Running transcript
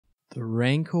The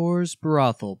Rancor's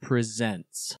Brothel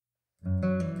presents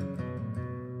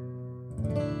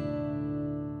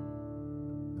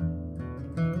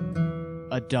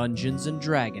a Dungeons &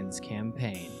 Dragons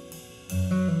campaign.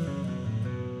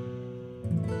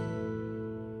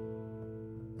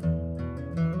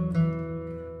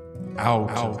 Out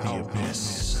of the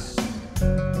abyss.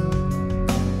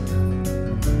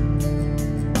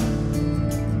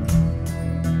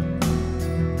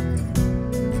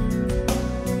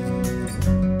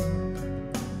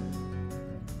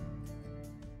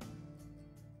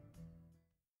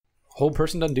 Whole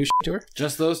person doesn't do shit to her?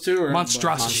 Just those two? Or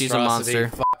Monstrosity. She's a monster.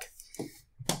 Fuck.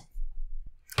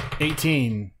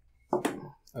 18.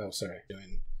 Oh, sorry.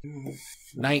 Doing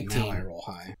 19. Now I roll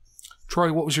high.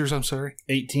 Troy, what was yours? I'm sorry.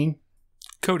 18.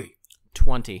 Cody.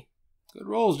 20. Good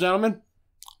rolls, gentlemen.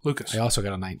 Lucas. I also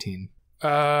got a 19.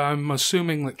 I'm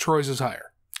assuming that Troy's is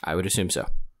higher. I would assume so.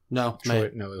 No, Troy,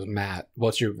 no, it was Matt.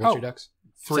 What's your dex?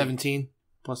 17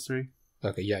 plus 3.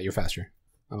 Okay, yeah, you're faster.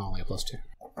 I'm only a plus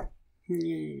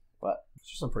 2. What? It's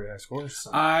just some pretty high scores.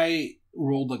 I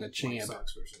rolled like a champ.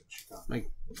 Like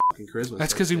fucking charisma.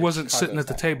 That's because he wasn't sitting at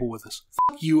the table with us.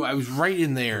 Fuck you, I was right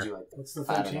in there. What's the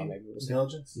 13?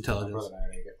 Intelligence? Intelligence.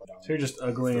 So you're just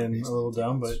ugly and a little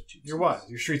dumb, but you're wise.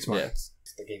 You're street smart. Yeah.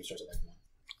 The game starts at like 1.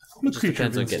 I'm a Just creature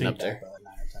depends of on getting up instinct. there.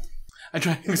 I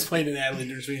tried to explain to Natalie the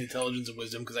difference between intelligence and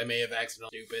wisdom because I may have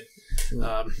accidentally stupid.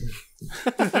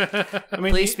 I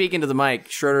mean, please speak into the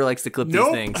mic. Schroeder likes to clip these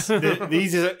things.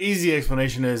 The easy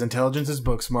explanation is intelligence is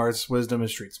book smarts, wisdom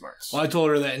is street smarts. Well, I told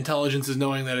her that intelligence is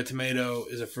knowing that a tomato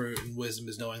is a fruit, and wisdom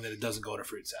is knowing that it doesn't go in a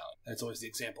fruit salad. That's always the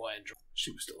example I enjoy.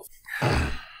 She was still.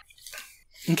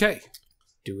 Okay.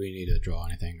 Do we need to draw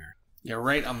anything? Or Yeah,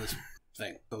 right on this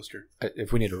thing poster.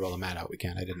 if we need to roll a mat out, we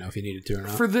can. I didn't know if you needed to or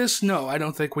not. For this, no, I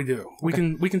don't think we do. We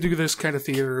can do this kind of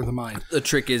theater of the mind. The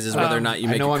trick is whether or not you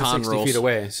I make know a I'm con 60 roll. feet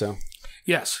away, so...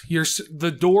 Yes,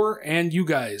 the door and you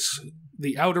guys.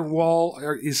 The outer wall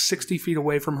is 60 feet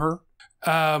away from her.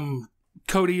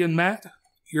 Cody and Matt,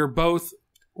 you're both,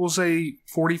 we'll say,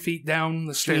 40 feet down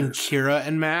the Between stairs. Kira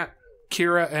and Matt.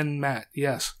 Kira and Matt,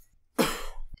 yes.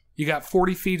 You got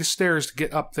 40 feet of stairs to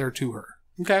get up there to her.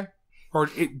 Okay. Or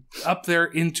up there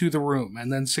into the room,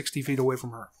 and then 60 feet away from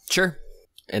her. Sure.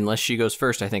 Unless she goes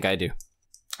first, I think I do.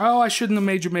 Oh, I shouldn't have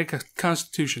made you make a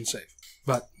Constitution save.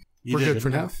 But You we're did. good for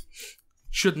now.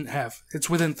 Shouldn't have. It's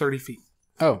within 30 feet.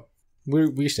 Oh,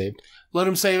 we saved. Let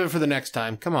him save it for the next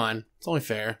time. Come on. It's only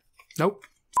fair. Nope.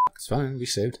 It's fine. We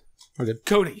saved. We're good.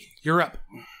 Cody, you're up.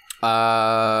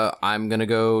 I'm gonna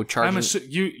go charge.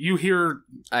 You hear...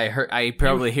 I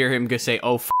probably hear him go say,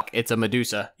 "Oh fuck, it's a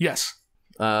medusa." Yes.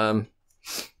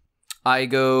 I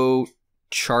go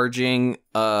charging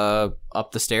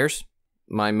up the stairs.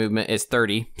 My movement is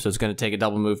 30, so it's gonna take a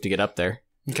double move to get up there.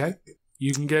 Okay.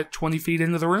 You can get 20 feet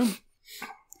into the room.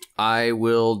 I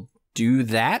will do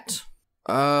that.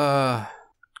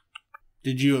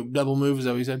 Did you double move? Is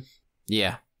that what you said?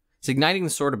 Yeah. Is igniting the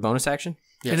sword a bonus action?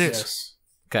 Yes. It is. Yes.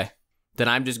 Okay. Then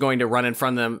I'm just going to run in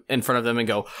front of them and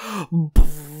go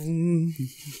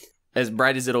as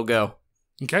bright as it'll go,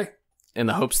 Okay. in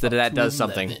the hopes that does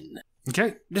something. 11.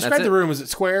 Okay. Describe That's the it. room. Is it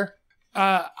square?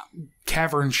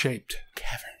 Cavern shaped.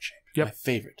 Cavern shape. Yep. My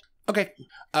favorite. Okay.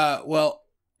 Well,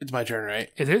 it's my turn, right?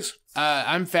 It is.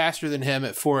 I'm faster than him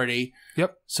at 40.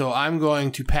 Yep. So I'm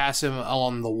going to pass him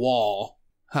along the wall.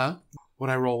 Huh? Would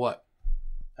I roll what?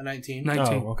 A 19?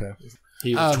 19. Oh, okay.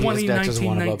 He 20, his dex is 19,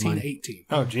 one above 19, mine. 18.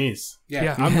 Oh, jeez.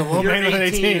 Yeah. I'm the low Your man with an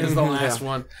 18 18. is the last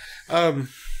one.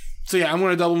 So yeah, I'm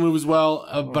going to double move as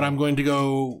well, but I'm going to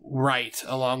go right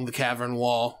along the cavern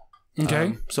wall.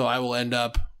 Okay. So I will end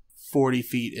up 40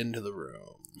 feet into the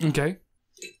room. Okay.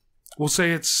 We'll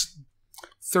say it's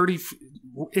 30...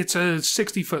 It's a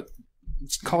 60-foot...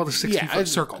 Call it a 60-foot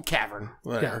it's circle. a cavern.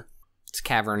 Whatever. It's A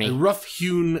caverny.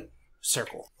 rough-hewn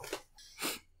circle.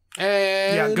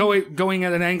 And Yeah, going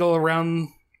at an angle around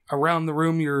the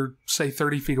room, you're, say,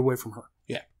 30 feet away from her.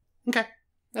 Okay.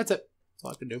 That's it. That's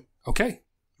all I can do. Okay.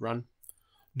 Run.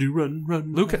 Do run.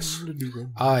 Lucas. Do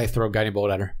run. I throw a guiding bolt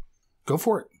at her. Go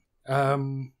for it.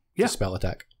 It's Yeah. a spell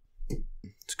attack.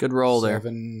 It's a good roll there.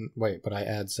 7. Wait, but I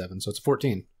add 7, so it's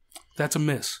 14. That's a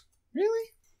miss.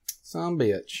 Really? Some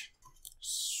bitch.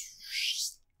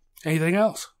 Anything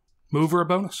else? Move or a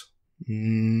bonus?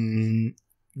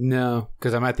 No,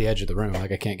 because I'm at the edge of the room.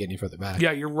 Like, I can't get any further back.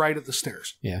 Yeah, you're right at the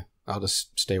stairs. Yeah, I'll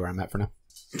just stay where I'm at for now.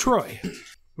 Troy.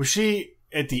 Was she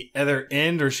at the other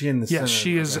end or is she in the center? Yes,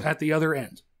 she is Okay. at the other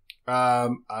end.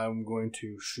 I'm going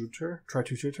to shoot her. Try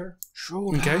to shoot her.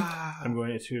 Okay. I'm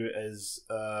going to wait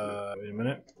a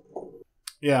minute.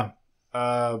 Yeah.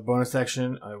 Bonus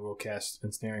action, I will cast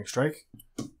Ensnaring Strike.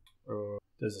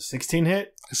 Does a 16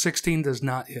 hit? A 16 does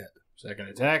not hit. Second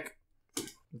attack.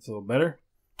 That's a little better.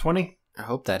 20. I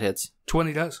hope that hits.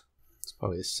 20 does. It's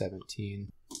probably a 17.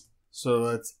 So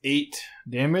that's 8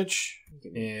 damage.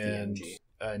 And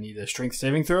I need a strength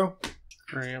saving throw.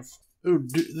 Ooh,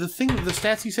 the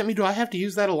stats you sent me, do I have to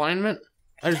use that alignment?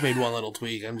 I just made one little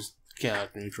tweak. I'm just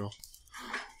chaotic neutral.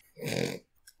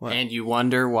 What? And you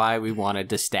wonder why we wanted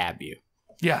to stab you.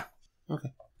 Yeah. Okay.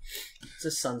 It's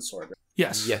a sun sword.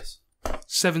 Yes. Yes.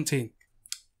 17.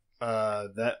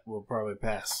 That will probably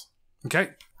pass.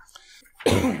 Okay.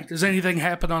 Does anything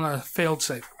happen on a failed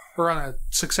save? Or on a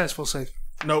successful save?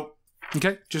 Nope.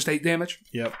 Okay. Just 8 damage.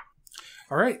 Yep.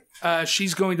 All right.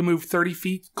 She's going to move 30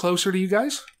 feet closer to you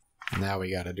guys. Now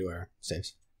we gotta do our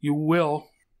saves. You will.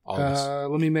 All of us.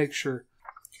 Let me make sure.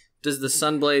 Does the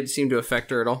sunblade seem to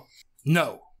affect her at all?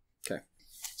 No.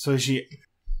 So is she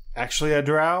actually a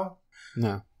drow?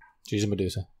 No. She's a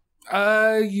Medusa.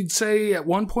 You'd say at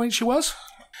one point she was.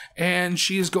 And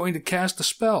she is going to cast a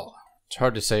spell. It's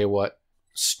hard to say what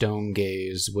stone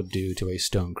gaze would do to a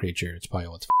stone creature. It's probably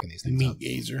what's fucking these things Meat up.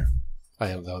 gazer. I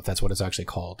don't know if that's what it's actually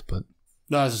called, but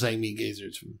No, I was just saying meat gazer.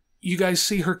 It's from... You guys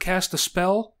see her cast a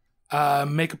spell.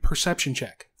 Make a perception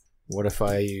check. what if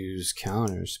I use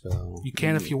counterspell? You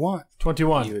can if you want.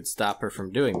 21. You would stop her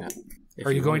from doing that. if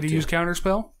Are you going wanted to use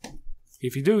counterspell?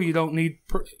 If you do, you don't need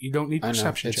I know.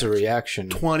 perception It's checks. a reaction.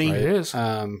 20. It is.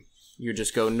 You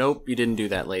just go, nope, you didn't do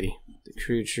that, lady. The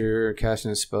creature casting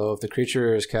a spell. If the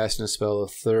creature is casting a spell of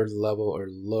 3rd level or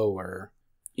lower,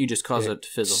 You just cause it to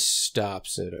fizzle.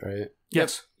 stops it, right?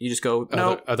 Yes. You just go,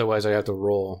 no. Otherwise, I have to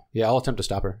roll. Yeah, I'll attempt to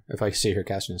stop her if I see her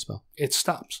casting a spell. It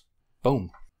stops.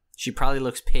 Boom. She probably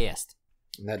looks pissed.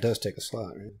 And that does take a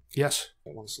slot, right? Yes.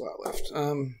 Got 1 slot left.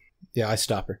 Yeah, I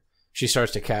stop her. She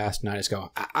starts to cast, and I just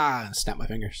go, and snap my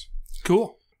fingers.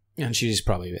 Cool. And she's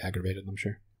probably aggravated, I'm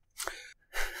sure.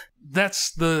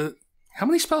 That's the... How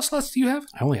many spell slots do you have?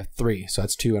 I only have 3, so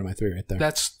that's 2 out of my 3 right there.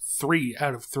 That's 3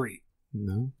 out of 3.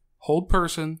 No. Hold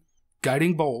person,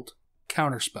 guiding bolt,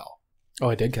 counterspell. Oh,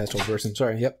 I did cast Old Person.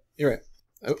 Sorry. Yep, you're right.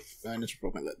 Oh, I just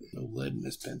broke my lid. No lead in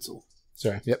this pencil.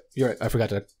 Sorry. Yep, you're right. I forgot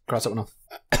to cross that one off.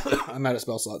 I'm out of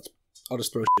spell slots. I'll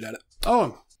just throw shit at it.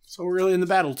 Oh, so we're really in the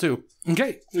battle, too.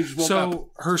 Okay. We just woke So up.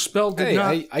 her spell did Hey,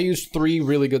 not... I used 3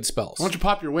 really good spells. Why don't you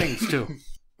pop your wings, too?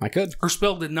 I could. Her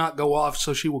spell did not go off,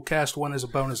 so she will cast one as a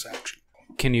bonus action.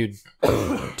 Can you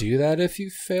do that if you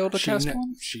fail to cast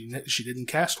one? She didn't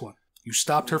cast one. You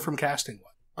stopped her from casting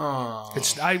one. Oh. If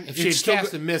she If it's she had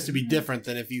cast and missed, it'd be different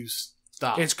than if you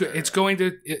stopped.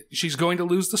 she's going to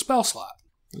lose the spell slot.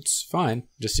 It's fine.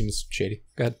 Just seems shady.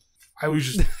 Go ahead. I would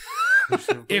just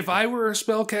if I were a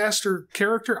spellcaster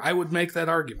character, I would make that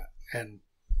argument. And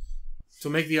So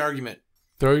make the argument.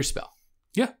 Throw your spell.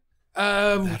 yeah.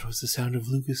 That was the sound of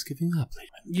Lucas giving up, lady.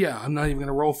 Yeah, I'm not even going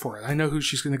to roll for it. I know who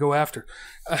she's going to go after.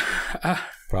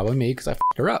 Probably me, because I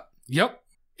f***ed her up. Yep.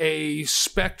 A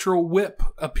spectral whip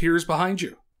appears behind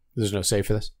you. There's no save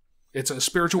for this. It's a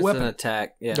spiritual It's weapon an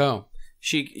attack. Yeah. Go.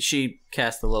 She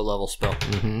cast the low level spell.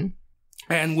 Mm-hmm.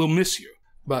 and will miss you.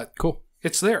 But Cool.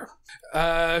 it's there.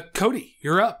 Cody,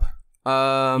 you're up.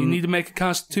 You need to make a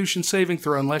Constitution saving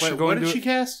throw unless you're what going did to she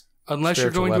cast? unless you're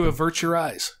Spiritual going to weapon. avert your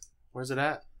eyes. Where's it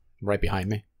at? Right behind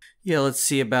me. Yeah, let's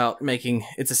see about making...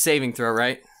 It's a saving throw,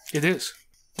 right? It is.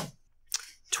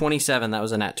 27. That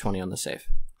was a nat 20 on the save.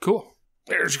 Cool.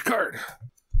 There's your card.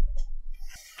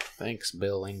 Thanks,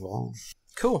 Bill Engvall.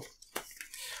 Cool.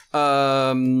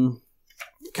 Can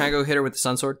I go hit her with the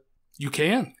sun sword? You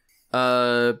can.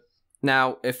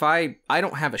 Now, if I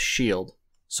don't have a shield,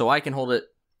 so I can hold it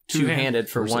two-handed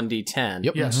for 1d10.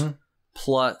 Yep. Yes.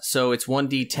 Plus, so it's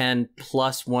 1d10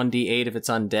 plus 1d8 if it's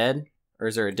undead? Or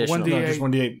is there additional? 1d8. No, just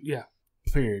 1d8. Yeah.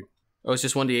 Period. Oh, it's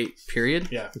just 1d8, period?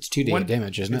 Yeah. It's 2d8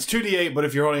 damage, isn't It's it? 2d8, but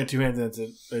if you're holding it 2 hands, then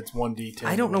it's 1d10.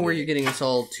 I don't know where you're getting this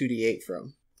all 2d8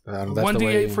 from. That's the 1d8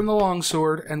 way- from the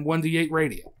longsword and 1d8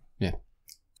 radiant. Yeah.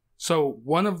 So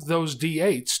one of those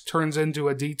d8s turns into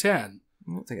a d10.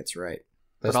 I don't think it's right.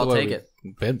 That's But I'll the way take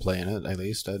we've it. Been playing it, at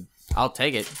least. I'll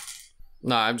take it.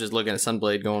 No, I'm just looking at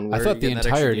Sunblade going, where I are thought you the getting that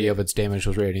extra entirety D8? of its damage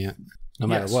was radiant, no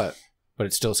matter Yes. what. But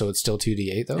it's still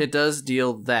 2d8 though. It does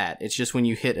deal that. It's just when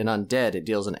you hit an undead, it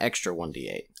deals an extra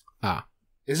 1d8.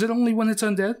 Is it only when it's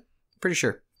undead? Pretty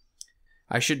sure.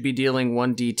 I should be dealing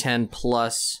 1d10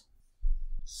 plus...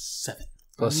 7.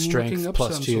 Plus I'm strength looking up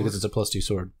plus some 2 because sort. it's a +2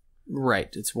 sword. Right,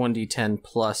 it's 1d10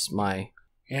 plus my...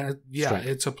 And Strength.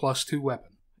 it's a +2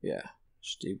 weapon. Yeah,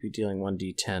 should be dealing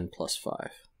 1d10 plus 5.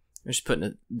 I'm just putting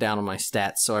it down on my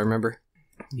stats so I remember.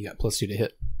 You got +2 to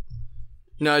hit.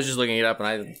 No, I was just looking it up,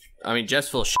 and I mean, Jeff's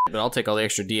full of shit, but I'll take all the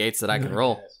extra d8s that I can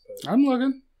roll. I'm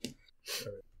looking.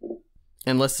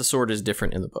 Unless the sword is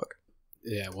different in the book.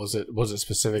 Yeah, was it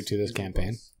specific to this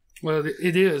campaign? Well,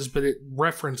 it is, but it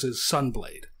references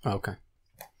Sunblade. Oh, okay.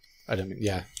 I didn't.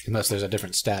 Yeah, unless there's a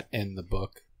different stat in the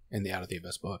book, in the Out of the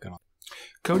Abyss book. I don't.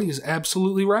 Cody is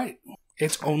absolutely right.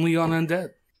 It's only on undead.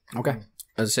 Okay.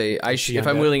 I'd say if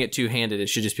I'm wielding it two-handed, it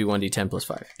should just be 1d10 plus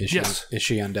 5. Yes. Is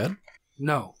she undead?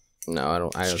 No. No, I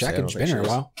don't. Jack and been here a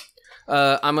while.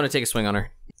 I'm gonna take a swing on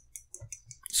her,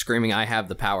 screaming, "I have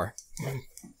the power."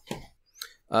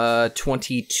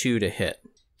 22 to hit.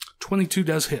 22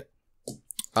 does hit.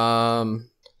 I'm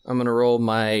gonna roll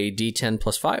my d10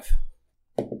 plus 5.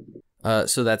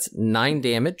 So that's 9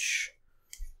 damage.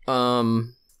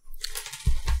 I'm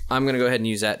gonna go ahead and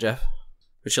use that, Jeff,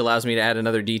 which allows me to add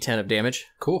another d10 of damage.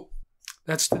 Cool.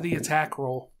 That's to the attack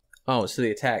roll. Oh, it's to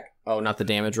the attack. Oh, not the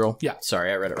damage roll? Yeah.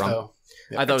 Sorry, I read it wrong. Oh,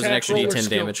 I thought it was an extra Attack roll or d10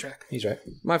 skill damage. check? he's right.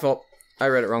 My fault. I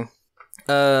read it wrong.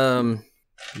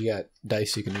 You got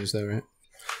dice you can use though, right?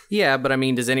 Yeah, but I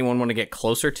mean, does anyone want to get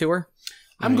closer to her?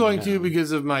 I'm going to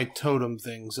because of my totem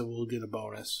thing, so we'll get a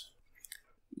bonus.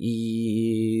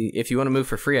 If you want to move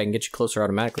for free, I can get you closer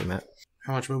automatically, Matt.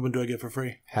 How much movement do I get for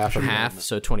free? Half,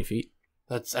 so 20 feet.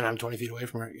 And I'm 20 feet away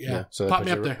from her. Yeah. So Pop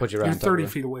me up there. Put you You're around 30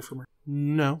 feet away from her.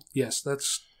 No. Yes,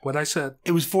 that's what I said.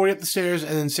 It was 40 up the stairs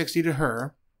and then 60 to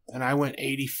her, and I went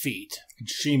 80 feet. Did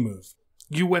she move?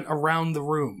 You went around the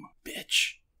room.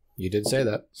 Bitch. You did say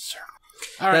that.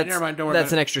 All right, never mind. Don't worry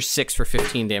That's about an extra 6 for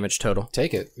 15 damage total.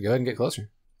 Take it. Go ahead and get closer.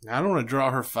 it. I don't want to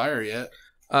draw her fire yet.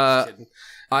 I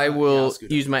Yeah, will I'll scoot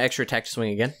use up. my extra attack to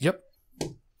swing again. Yep.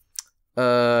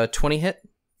 20 hit.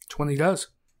 20 does.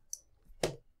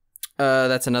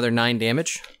 That's another 9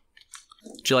 damage.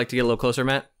 Would you like to get a little closer,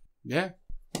 Matt? Yeah.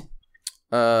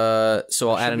 So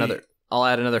I'll add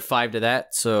another 5 to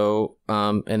that. So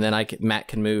and then Matt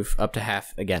can move up to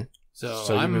half again.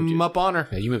 So you moved I'm up on her.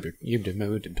 Yeah, you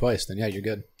moved him twice. Then yeah, you're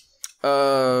good.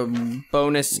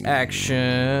 Bonus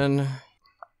action.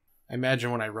 I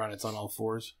imagine when I run, it's on all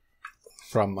fours.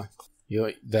 From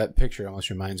that picture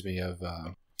almost reminds me of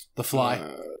The fly.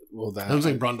 that It looks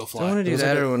like Brundle Do I fly. want to do was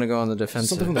that like or want to go on the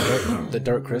defensive? something from the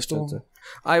dark crystal.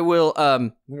 I will.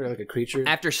 Remember like a creature.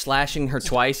 After slashing her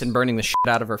twice and burning the shit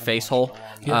out of her face hole,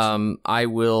 I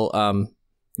will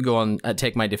go on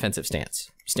take my defensive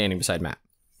stance, standing beside Matt.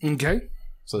 Okay.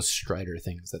 So those strider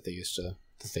things that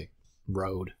they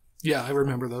rode. Yeah, I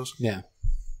remember those. Yeah.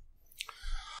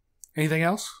 Anything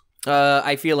else?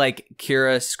 I feel like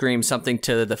Kira screams something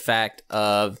to the fact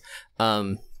of,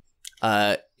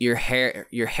 your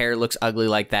hair looks ugly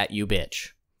like that, you bitch.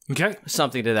 Okay.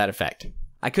 Something to that effect.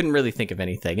 I couldn't really think of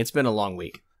anything. It's been a long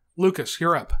week. Lucas,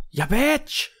 you're up. Ya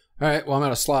bitch! All right. Well, I'm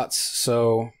out of slots,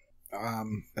 so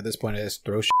at this point I just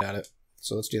throw shit at it.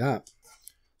 So let's do that.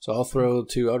 So I'll throw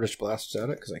 2 Eldritch Blasts at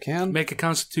it because I can. Make a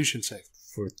Constitution save.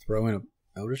 For throwing a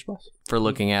Eldritch Blast? For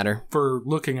looking at her. For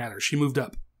looking at her. She moved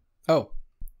up. Oh,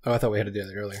 I thought we had to do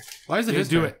that earlier. Why is it You his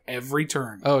do turn? it every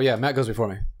turn. Oh yeah, Matt goes before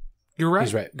me. You're right.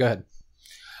 He's right. Go ahead.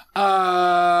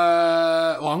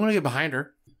 Well, I'm going to get behind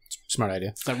her. Smart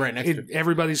idea. So I'm right next to her.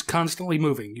 Everybody's constantly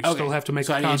moving. You still have to make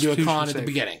so a I need to do Constitution a con save. at the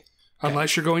beginning.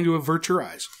 Unless you're going to avert your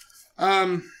eyes.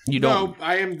 You don't. No,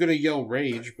 I am going to yell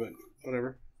rage, but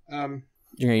whatever.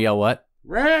 You're gonna yell what?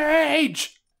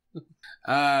 Rage!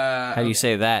 How do you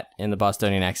say that in the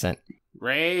Bostonian accent?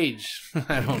 Rage.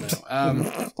 I don't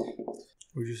know.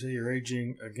 Would you say you're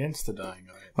raging against the dying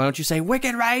eye? Why don't you say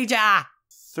Wicked Rager?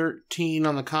 13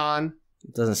 on the con.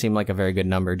 It doesn't seem like a very good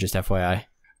number, just FYI.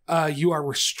 You are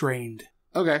restrained.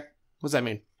 Okay. What's that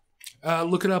mean?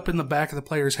 Look it up in the back of the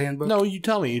player's handbook. No, you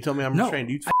tell me. You tell me I'm No, restrained.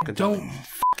 You I fucking tell don't me.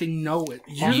 fucking know it.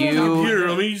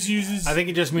 I think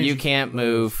it just means You can't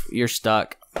move. You're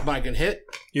stuck. But I can hit.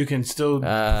 you can still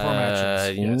perform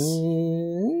actions. Yes.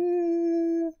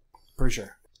 For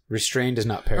sure. Restrained is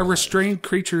not A paralyzed. restrained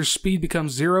creature's speed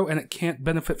becomes 0 and it can't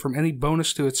benefit from any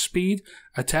bonus to its speed.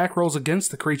 Attack rolls against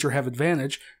the creature have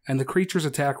advantage, and the creature's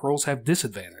attack rolls have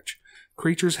disadvantage.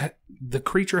 The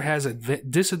creature has a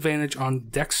disadvantage on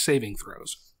Dex saving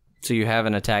throws. So you have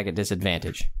an attack at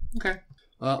disadvantage. Okay.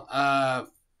 Well,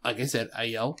 like I said, I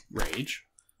yell rage.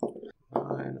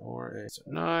 9 or 8. So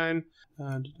 9.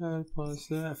 Plus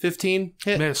 15.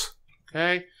 Hit. Miss.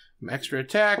 Okay. Extra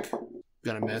attack.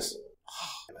 Gonna miss.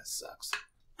 Oh, that sucks.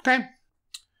 Okay.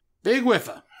 Big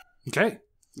whiffa. Okay.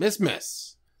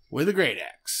 Miss. With a great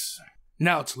axe.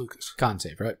 Now it's Lucas. Con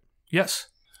save, right? Yes.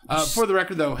 For the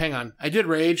record, though, hang on. I did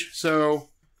rage, so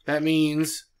that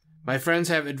means my friends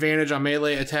have advantage on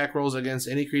melee attack rolls against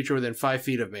any creature within 5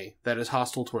 feet of me that is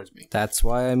hostile towards me. That's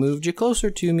why I moved you closer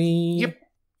to me. Yep.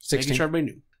 16. Making sure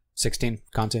everybody knew. 16.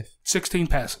 Con save. 16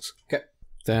 passes. Okay.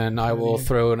 Then I will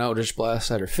throw an Eldritch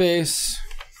Blast at her face.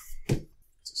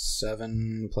 It's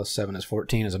 7 plus 7 is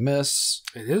 14 is a miss.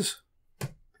 It is.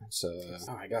 So,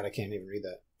 oh my god, I can't even read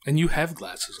that. And you have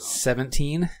glasses on.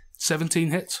 17. 17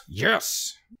 hits.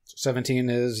 Yes. 17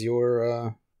 is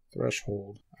your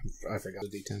threshold. I forgot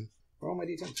the D10. Where are my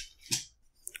D10s?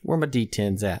 Where my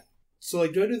D10s at? So,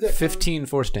 like, do I do that? 15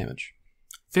 force damage.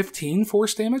 15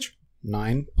 force damage?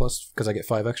 9 plus, because I get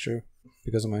 5 extra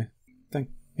because of my thing.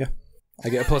 Yeah. I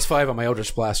get a plus 5 on my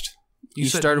Eldritch Blast. You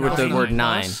said started with the 9 word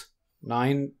 9. plus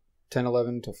 9, 10,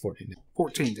 11 to 14.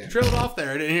 14 damage. Trailed off there.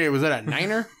 I didn't hear. Was that a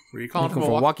niner? Were you calling Looking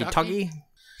from for a walkie-talkie?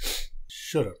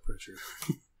 Shut up, Richard.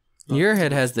 Your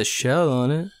head has the shell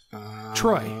on it.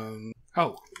 Troy.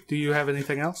 Oh, do you have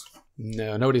anything else?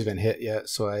 No, nobody's been hit yet,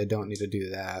 so I don't need to do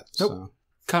that. Nope. So.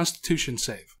 Constitution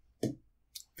save.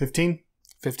 15?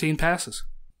 15 passes.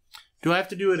 Do I have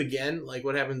to do it again? Like,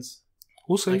 what happens?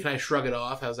 We'll see. Like, can I shrug it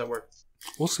off? How's that work?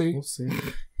 We'll see. We'll see.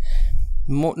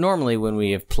 Normally, when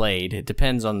we have played, it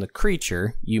depends on the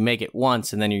creature. You make it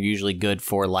once, and then you're usually good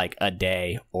for like a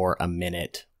day or a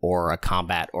minute or a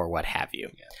combat or what have you.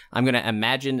 Yeah. I'm going to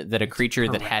imagine that a creature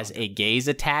that has a gaze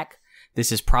attack,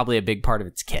 this is probably a big part of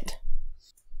its kit.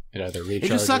 It either recharges. It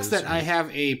just sucks that I have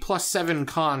a +7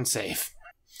 con save.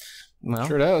 Well,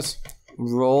 Sure does.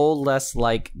 roll less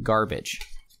like garbage.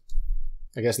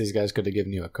 I guess these guys could have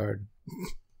given you a card.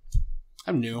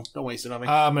 I'm new. Don't waste it on me.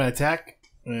 I'm going to attack.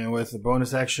 And with the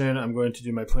bonus action, I'm going to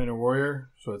do my Planar Warrior.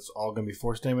 So it's all going to be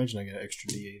force damage, and I get an extra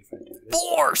D8 if I do this.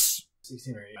 Force!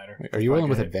 16 or 8. Wait, are you rolling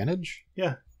with advantage? Yeah.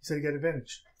 You said you get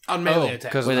advantage. on melee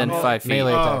attack. Because Within 5 feet.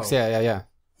 melee Oh. attacks. Yeah.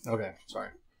 Okay. Sorry.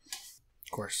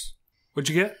 Of course. What'd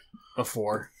you get? A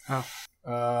 4. Oh.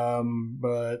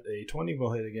 But a 20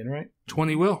 will hit again, right?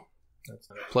 20 will. That's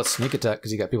Plus sneak attack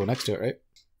because you got people next to it, right?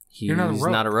 He's You're not a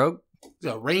rogue. not a rogue?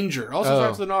 He's a ranger. Also Oh.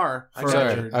 starts with an R. I got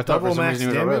Sorry. you. I thought double for some max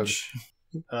reason you were a rogue.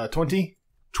 damage. 20.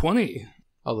 20.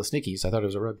 Oh, the sneakies. I thought it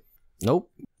was a rogue.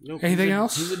 Nope. Nope, Anything he's a-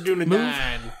 else? He's a Dunedain. Move?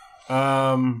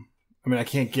 I mean, I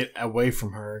can't get away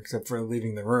from her except for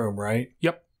leaving the room, right?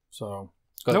 Yep. So,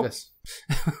 Go Nope. like this.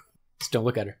 Just don't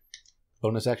look at her.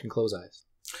 Bonus action, close eyes.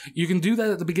 You can do that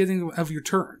at the beginning of your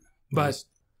turn, but Nice.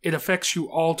 it affects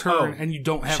you all turn, Oh. and you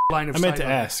don't have line of I sight. meant to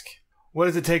on it. ask, what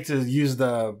does it take to use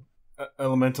the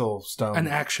elemental stone? An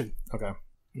action. Okay.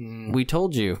 We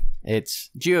told you. It's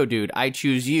Geodude, I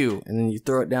choose you, and then you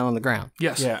throw it down on the ground.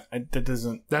 Yes. Yeah, that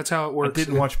doesn't. That's how it I works.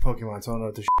 didn't watch Pokemon, so I don't know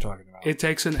what the you're talking about. It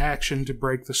takes an action to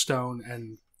break the stone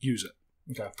and use it.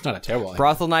 Okay. It's not a terrible idea.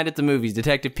 Brothel Night at the Movies,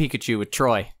 Detective Pikachu with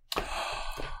Troy.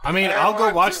 I mean, I'll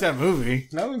go watch that movie.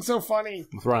 Nothing's so funny.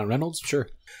 With Ryan Reynolds? Sure.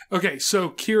 Okay, so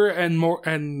Kira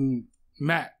and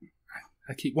Matt,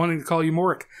 I keep wanting to call you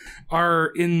Morik, are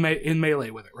in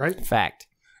melee with it, right? Fact.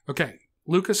 Okay,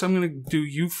 Lucas, I'm going to do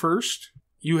you first.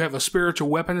 You have a spiritual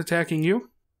weapon attacking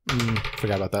you.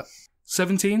 Forgot about that.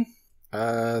 17.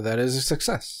 That is a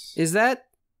success. Is that?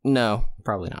 No,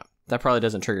 probably not. That probably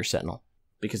doesn't trigger Sentinel,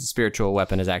 because the spiritual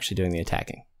weapon is actually doing the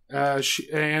attacking.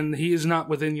 And he is not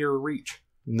within your reach.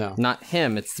 No. Not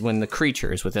him, it's when the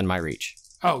creature is within my reach.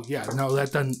 Oh yeah, no,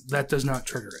 that does not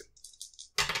trigger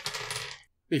it.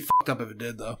 Be fucked up if it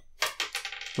did, though.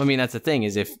 I mean, that's the thing,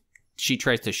 is if she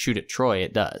tries to shoot at Troy,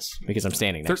 it does, because I'm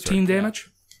standing next 13 to her. damage.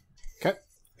 Okay.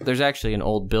 There's actually an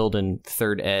old build in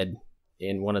 3rd ed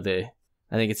in one of the,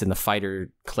 I think it's in the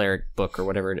fighter cleric book or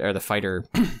whatever, or the fighter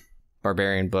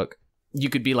barbarian book. You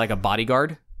could be like a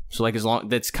bodyguard. So like as long,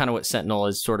 that's kind of what Sentinel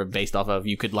is sort of based off of.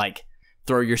 You could like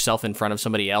throw yourself in front of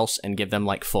somebody else and give them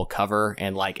like full cover.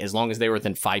 And like as long as they were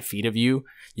within 5 feet of you,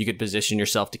 you could position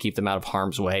yourself to keep them out of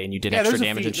harm's way, and you did extra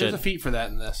damage and shit. There's a feat for that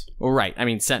in this. Well, right. I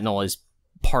mean, Sentinel is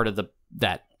part of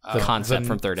that concept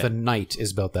from 3rd ed. The knight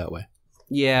is built that way.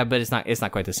 Yeah, but it's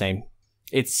not quite the same.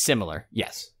 It's similar,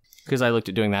 yes. Because I looked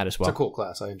at doing that as well. It's a cool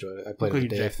class. I enjoyed it. I played it with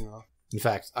Dave. In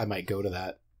fact, I might go to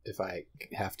that if I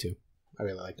have to. I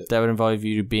really liked it. That would involve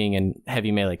you being in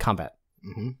heavy melee combat.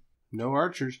 Mm-hmm. No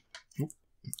archers.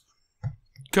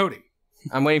 Cody,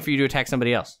 I'm waiting for you to attack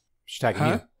somebody else. She's attacking Huh?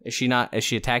 you. Is she not? Is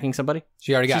she attacking somebody?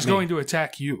 She already got she's me. going to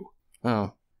attack you.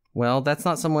 Oh, well, that's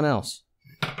not someone else.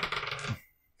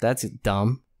 That's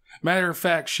dumb. Matter of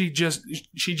fact, she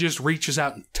just reaches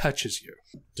out and touches you.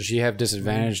 Does she have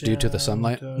disadvantage due to the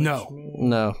sunlight? No.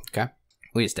 No. Okay.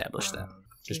 We established that.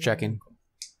 Just checking.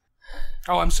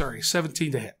 Oh, I'm sorry.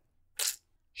 17 to hit.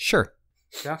 Sure.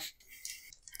 Yeah.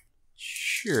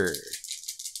 Sure.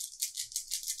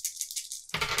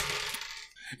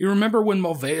 You remember when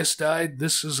Malvayas died?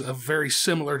 This is a very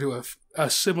similar to a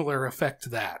similar effect to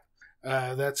that.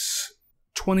 That's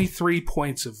 23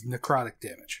 points of necrotic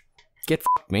damage. Get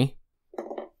me.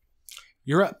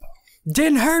 You're up.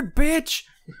 Didn't hurt, bitch.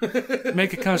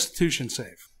 Make a Constitution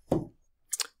save.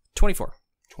 24.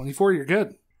 24. You're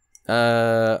good.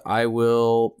 I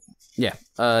will,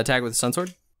 attack with the Sun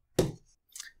Sword.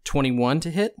 21 to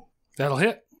hit. That'll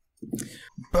hit.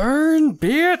 Burn,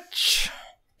 bitch!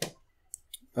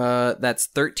 That's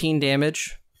 13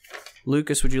 damage.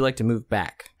 Lucas, would you like to move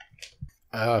back?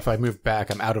 If I move back,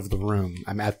 I'm out of the room.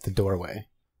 I'm at the doorway.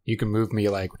 You can move me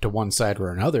like to one side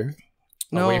or another.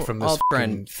 Away from this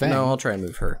thing. No, I'll try and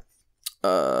move her.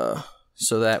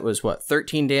 So that was what,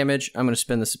 13 damage. I'm going to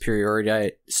spend the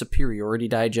superiority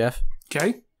die, Jeff.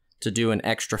 Okay. To do an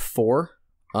extra 4.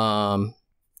 I'm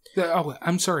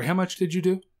sorry. How much did you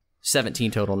do?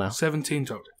 17 total now. 17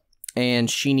 total. And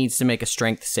she needs to make a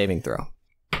strength saving throw.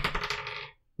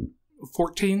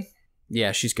 14.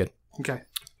 Yeah, she's good. Okay.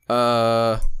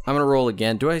 I'm gonna roll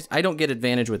again. I don't get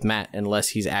advantage with Matt unless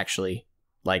he's actually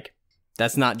like,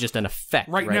 that's not just an effect.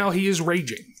 Right now he is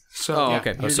raging. So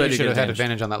okay. So you should have had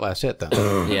advantage on that last hit then.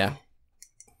 Yeah.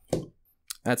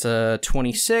 That's a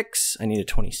 26. I need a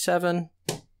 27.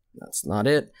 That's not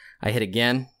it. I hit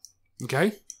again.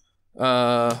 Okay.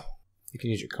 You can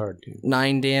use your card, dude.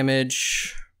 9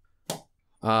 damage.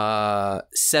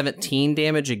 17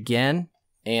 damage again.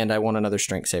 And I want another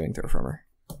strength saving throw from her.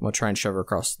 I'm going to try and shove her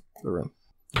across the room.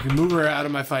 If you move her out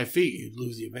of my 5 feet, you'd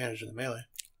lose the advantage of the melee.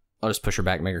 I'll just push her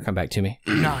back, make her come back to me.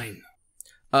 9.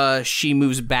 She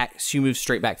moves back. She moves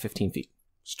straight back 15 feet.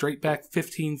 Straight back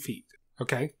 15 feet.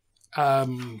 Okay.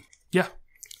 Yeah.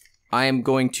 I am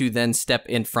going to then step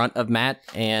in front of Matt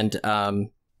and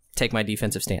take my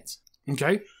defensive stance.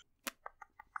 Okay.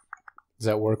 Does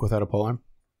that work without a polearm?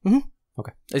 Mm-hmm.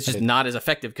 Okay. It's just not as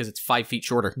effective because it's 5 feet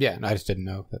shorter. Yeah, I just didn't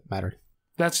know if that mattered.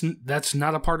 That's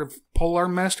not a part of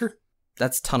Polearm Master?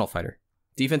 That's Tunnel Fighter.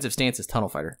 Defensive stance is Tunnel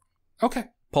Fighter. Okay.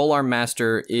 Polearm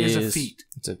Master is a feat.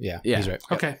 Yeah, yeah. He's right.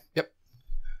 Okay. Yep.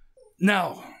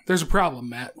 Now, there's a problem,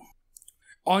 Matt.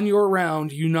 On your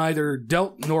round, you neither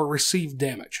dealt nor received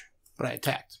damage. But I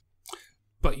attacked.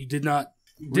 But you did not...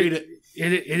 Read it.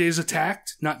 It is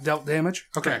attacked, not dealt damage?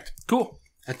 Okay. Correct. Cool.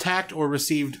 Attacked or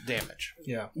received damage.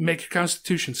 Yeah. Make a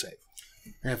Constitution save.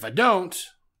 And if I don't,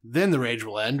 then the rage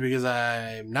will end because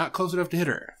I'm not close enough to hit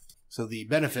her. So the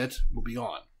benefit will be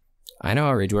gone. I know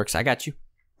how rage works. I got you.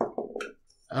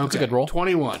 Okay. That's a good roll.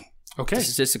 21. Okay. The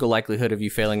statistical likelihood of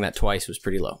you failing that twice was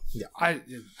pretty low. Yeah,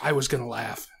 I was going to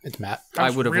laugh. It's Matt. I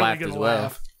was would have really laughed gonna as well.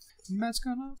 laugh. Matt's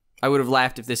gonna... I would have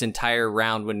laughed if this entire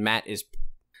round when Matt is...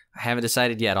 I haven't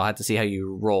decided yet. I'll have to see how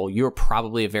you roll. You're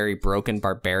probably a very broken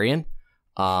barbarian.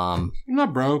 I'm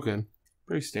not broken.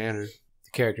 Pretty standard.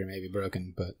 The character may be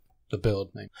broken, but the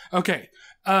build may... Okay.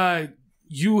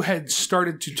 You had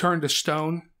started to turn to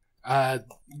stone.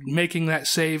 Making that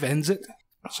save ends it.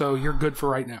 So you're good for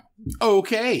right now.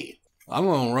 Okay. I'm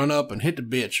going to run up and hit the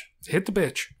bitch. Hit the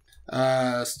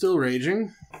bitch. Still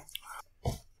raging.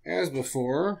 As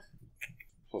before.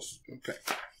 Okay.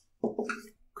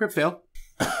 Crit fail.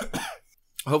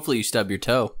 Hopefully you stub your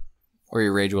toe, or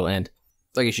your rage will end.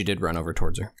 I guess you did run over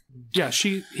towards her. Yeah,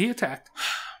 he attacked.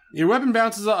 Your weapon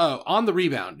bounces on the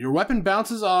rebound. Your weapon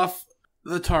bounces off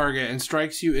the target and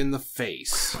strikes you in the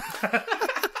face.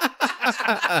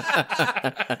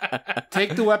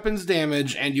 Take the weapon's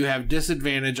damage, and you have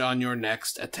disadvantage on your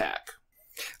next attack.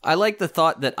 I like the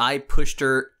thought that I pushed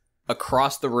her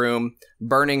across the room,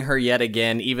 burning her yet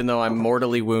again, even though I'm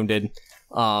mortally wounded.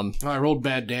 I rolled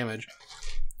bad damage.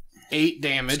 8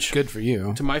 damage. It's good for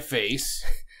you. To my face.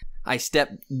 I step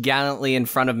gallantly in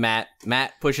front of Matt.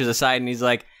 Matt pushes aside and he's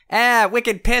like,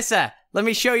 wicked pisser. Let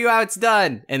me show you how it's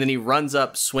done. And then he runs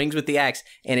up, swings with the axe,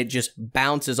 and it just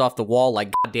bounces off the wall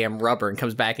like goddamn rubber and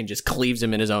comes back and just cleaves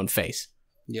him in his own face.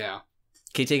 Yeah.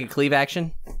 Can you take a cleave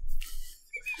action?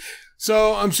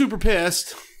 So I'm super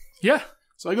pissed. Yeah.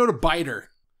 So I go to bite her.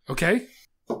 Okay.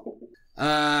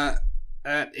 That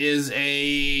is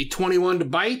a 21 to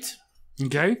bite.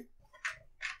 Okay.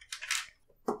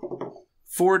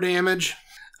 4 damage.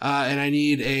 And I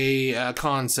need a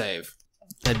con save.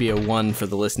 That'd be a 1 for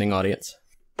the listening audience.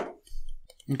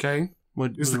 Okay.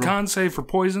 What Is the con save for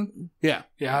poison? Yeah.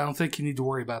 Yeah, I don't think you need to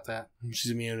worry about that.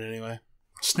 She's immune anyway.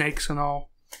 Snakes and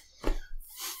all.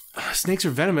 Snakes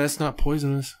are venomous, not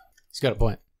poisonous. He's got a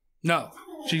point. No,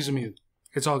 she's immune.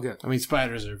 It's all good. I mean,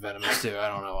 spiders are venomous too. I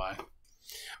don't know why.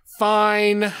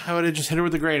 Fine. I would have just hit her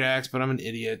with the great axe, but I'm an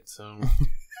idiot, so...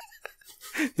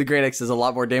 The great axe does a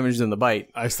lot more damage than the bite.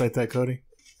 Ice like that, Cody?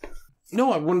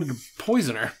 No, I wanted to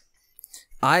poison her.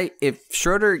 If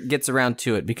Schroeder gets around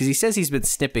to it, because he says he's been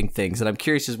snipping things, and I'm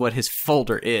curious as what his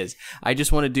folder is, I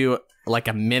just want to do like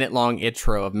a minute-long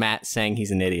intro of Matt saying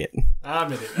he's an idiot.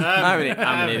 I'm an idiot. I'm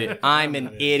an idiot. I'm an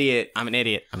idiot. I'm an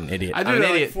idiot. I'm an idiot. I I'm did an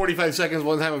like idiot. 45 seconds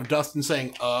one time of Dustin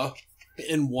saying,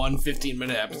 in one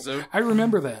 15-minute episode. I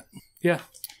remember that. Yeah.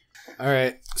 All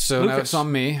right. So now Lucas. it's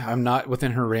on me. I'm not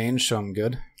within her range, so I'm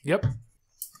good. Yep.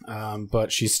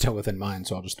 But she's still within mine,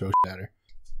 so I'll just throw shit at her.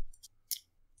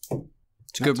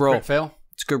 It's a good roll. Crit fail.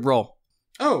 It's a good roll.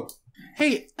 Oh,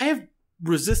 hey, I have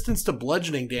resistance to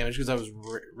bludgeoning damage because I was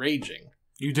raging.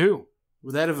 You do.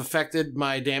 Would that have affected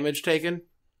my damage taken?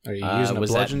 Are you using a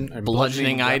was bludgeon? that a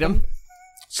bludgeoning weapon? item?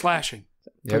 Slashing.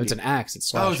 Yeah, if it's an axe. It's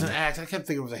slashing. Oh, it's an axe. I kept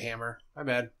thinking it was a hammer. My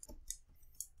bad.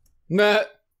 Nah.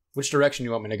 Which direction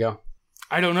you want me to go?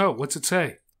 I don't know. What's it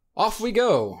say? Off we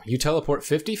go. You teleport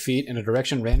 50 feet in a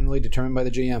direction randomly determined by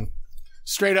the GM.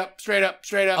 Straight up, straight up,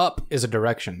 straight up. Up is a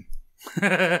direction.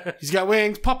 He's got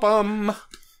wings. Pop 'em.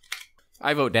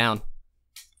 I vote down.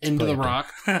 Into the Play it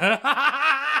rock.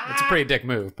 It's a pretty dick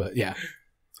move, but yeah.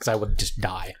 Because I would just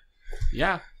die.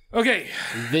 Yeah. Okay.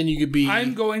 Then you could be...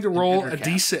 I'm going to roll a Ettercap.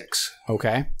 d6.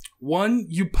 Okay. 1,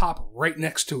 you pop right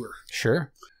next to her.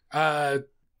 Sure.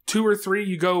 2 or 3,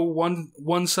 you go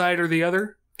one side or the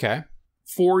other. Okay.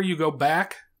 4, you go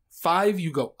back. 5,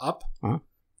 you go up. Uh-huh.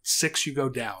 6, you go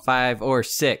down. 5 or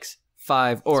 6.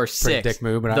 5 or Pretty 6. dick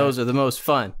move, but Those are the most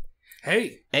fun.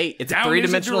 Hey, 8. It's down a is a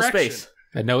three-dimensional direction. space.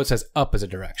 I know it says up as a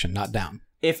direction, not down.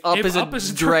 If up If is a up is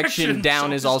a direction, direction, down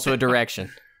so is is also a down.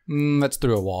 direction. That's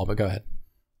through a wall, but go ahead.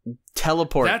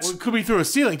 Teleport. That's- Well, it could be through a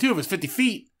ceiling, too, if it's 50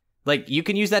 feet. Like, you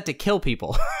can use that to kill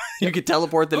people. You could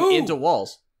teleport them Ooh. into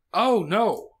walls. Oh,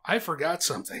 no. I forgot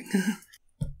something.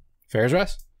 Fair as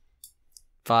rest?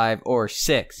 5 or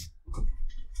 6.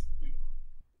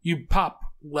 You pop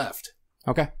left.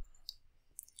 Okay.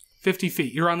 50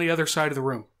 feet. You're on the other side of the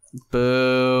room.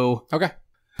 Boo. Okay.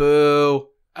 Boo.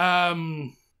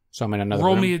 So I'm in another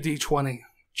Roll room. me a d20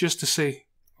 just to see.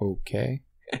 Okay.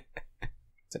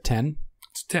 It's a 10.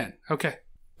 It's 10. Okay.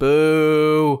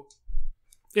 Boo.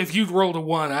 If you'd rolled a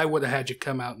 1, I would have had you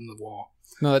come out in the wall.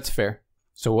 No, that's fair.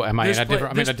 So am I in a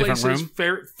different? I'm in a different place room.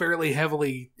 is fairly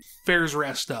heavily fair's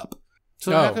rest up.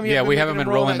 So how Oh, come you yeah, we haven't haven't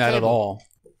been roll rolling that at table? all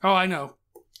Oh, I know.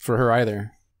 for her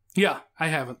either. Yeah, I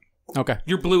haven't. Okay.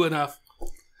 You're blue enough.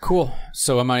 Cool.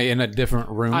 So am I in a different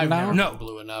room I've now? never No. been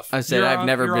blue enough. I said You're I've on-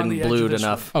 never you're on been the edge of blued this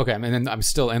enough. Okay, and then I'm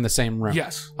still in the same room.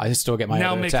 Yes. I still get my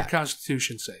Now other make attack. a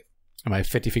Constitution save. Am I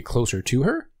 50 feet closer to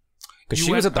her? Because You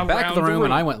she was went at the back of the around the room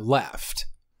and room. I went left.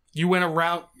 You went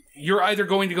around. You're either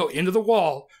going to go into the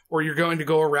wall or you're going to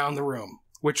go around the room.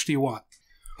 Which do you want?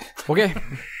 Okay.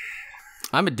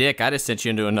 I'm a dick. I just sent you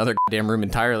into another goddamn room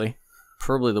entirely.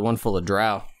 Probably the one full of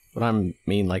drow. But I'm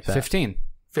mean like that. 15.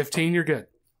 15, you're good.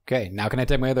 Okay, now can I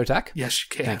take my other attack? Yes, you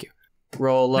can. Thank you.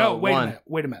 Roll No, up wait a 1. minute.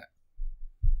 Wait a minute.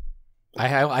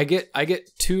 I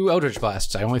get 2 Eldritch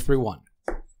Blasts. I only threw 1.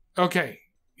 Okay.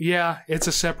 Yeah, it's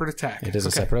a separate attack. It is a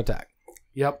Okay. separate attack.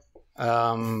 Yep.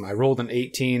 I rolled an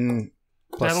 18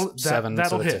 plus 7, that'll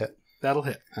so that's hit. a hit. That'll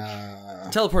hit.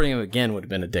 Teleporting him again would have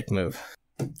been a dick move.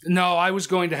 No, I was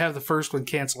going to have the first one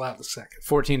cancel out the second.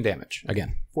 14 damage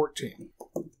again. 14.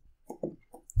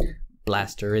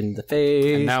 Blaster in the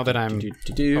face. And now that I'm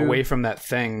Do-do-do-do. away from that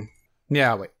thing.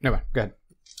 Yeah, wait. Never mind. Go ahead.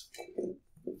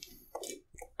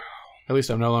 At least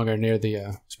I'm no longer near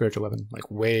the spiritual weapon. Like,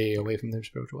 way away from their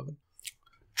spiritual weapon.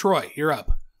 Troy, you're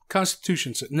up.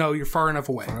 Constitution. No, you're far enough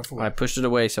away. I pushed it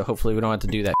away, so hopefully we don't have to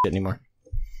do that shit anymore.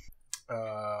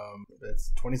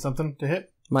 That's 20-something to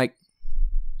hit. Mike.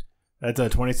 That's a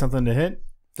 20-something to hit.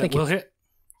 That Thank you. will hit.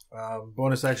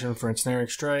 Bonus action for ensnaring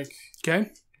strike. Okay.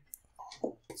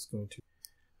 It's going to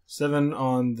 7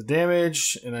 on the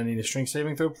damage, and I need a strength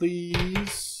saving throw,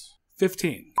 please.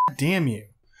 15. Damn you!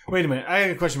 Wait a minute, I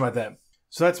have a question about that.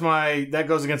 So that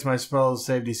goes against my spell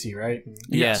save DC, right?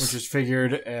 Yes. Which is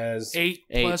figured as 8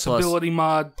 8 plus plus- ability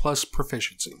mod plus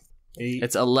proficiency. 8.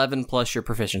 It's 11 plus your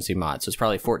proficiency mod, so it's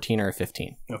probably 14 or a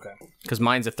 15. Okay. Because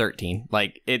mine's a 13.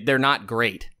 Like, they're not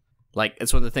great. Like,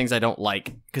 it's one of the things I don't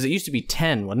like. Because it used to be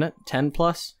 10, wasn't it? 10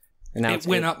 plus? And now It it's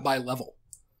went 8. up by level.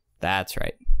 That's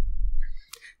right.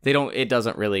 It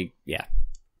doesn't really, yeah.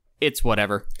 It's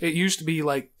whatever. It used to be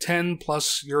like 10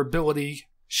 plus your ability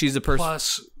She's the person.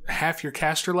 plus half your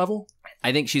caster level.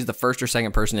 I think she's the first or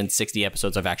second person in 60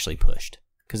 episodes I've actually pushed.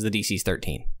 Because the DC's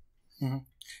 13.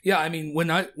 Yeah, I mean, when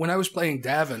I was playing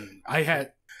Davin,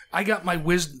 I got my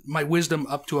wisdom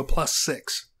up to a +6,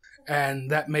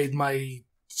 and that made my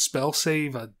spell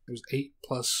save it was 8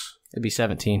 plus. It'd be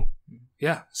 17.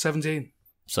 Yeah, 17.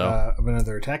 So, Of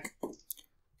another attack.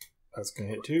 That's going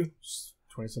to hit 2.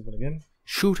 20-something again.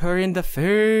 shoot her in the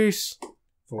face.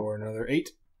 For another 8.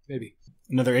 Maybe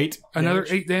Another 8. another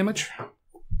damage. 8 damage.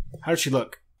 How does she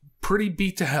look? Pretty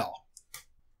beat to hell.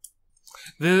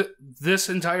 This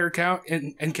entire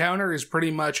encounter is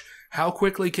pretty much how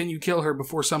quickly can you kill her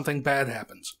before something bad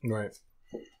happens. Right.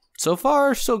 So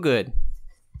far, so good.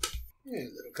 Yeah,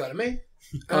 little cut of me.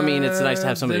 I mean, it's nice to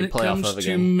have somebody then to play off it of comes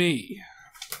again. to me.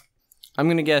 I'm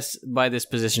going to guess by this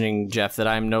positioning, Jeff, that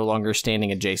I'm no longer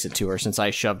standing adjacent to her since I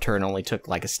shoved her and only took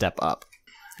like a step up.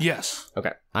 Yes.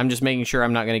 Okay. I'm just making sure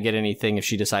I'm not going to get anything if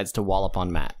she decides to wallop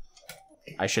on Matt.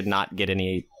 I should not get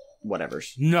any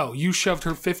whatevers. No, you shoved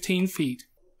her 15 feet,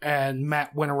 and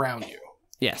Matt went around you.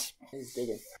 Yes.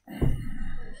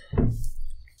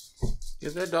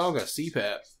 Give that dog a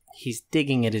CPAP. He's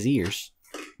digging at his ears.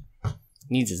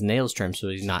 Needs his nails trimmed so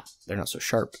they're not so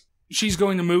sharp. She's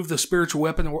going to move the spiritual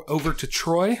weapon over to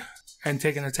Troy and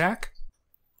take an attack.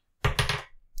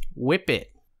 Whip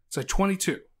it. It's a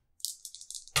 22.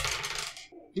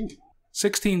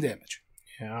 16 damage.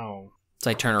 Ow.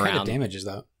 So I turn What kind around. of damage is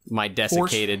that? My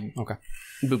desiccated, Okay.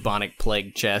 bubonic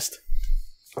plague chest.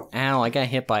 Ow, I got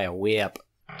hit by a whip.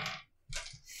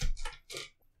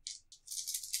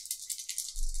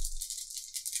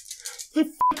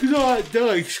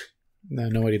 Dice. No,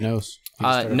 nobody knows. You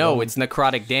just started No, rolling. it's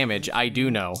necrotic damage. I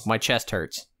do know. My chest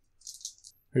hurts.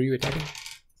 Who are you attacking?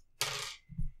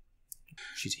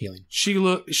 She's healing.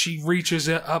 She reaches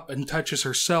it up and touches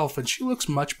herself, and she looks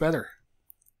much better.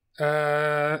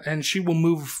 And she will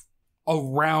move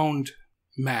around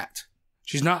Matt.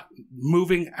 She's not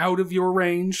moving out of your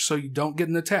range, so you don't get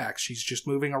an attack. She's just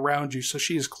moving around you, so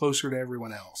she is closer to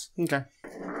everyone else. Okay.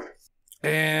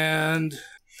 And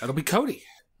that'll be Cody.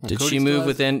 Did Cody she still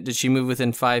move has- Did she move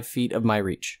within 5 feet of my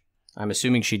reach? I'm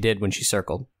assuming she did when she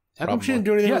circled. How come she didn't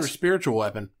do anything Yes. with her spiritual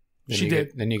weapon? Then She you did.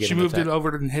 get- then you get She an moved attack. it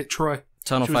over and hit Troy.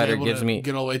 Tunnel She was fighter able gives to me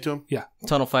get all the way to him.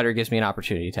 Tunnel fighter gives me an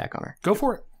opportunity attack on her. Go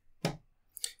for it.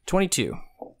 22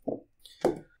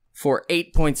 for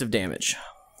 8 points of damage.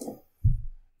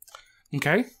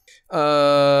 Okay.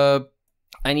 I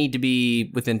need to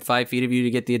be within 5 feet of you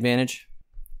to get the advantage.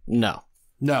 No,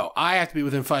 No, I have to be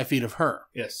within 5 feet of her.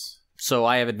 Yes. so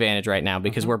I have advantage right now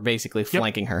because we're basically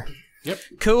flanking her. Yep.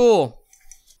 Cool.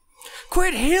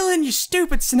 Quit healing, you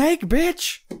stupid snake,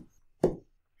 bitch.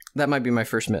 That might be my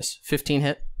first miss. 15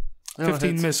 hit. No,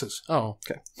 15 hits. misses. Oh,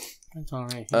 Okay. That's all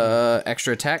right.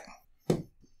 Extra attack.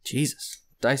 Jesus,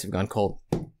 dice have gone cold.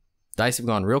 Dice have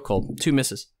gone real cold. 2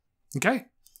 misses. Okay.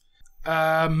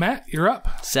 Matt, you're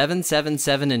up. 7, 7,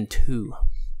 7, and 2.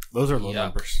 Those are low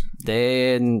numbers.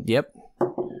 Then, yep.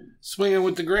 Swinging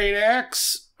with the great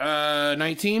axe.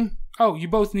 19. Oh, you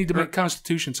both need to make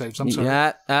Constitution saves. I'm sorry.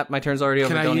 Yeah, my turn's already over.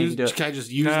 Can I Don't need use? to do it. Can I just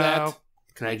use No. that?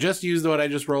 Can I just use what I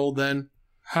just rolled then?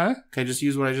 Huh? Can I just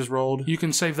use what I just rolled You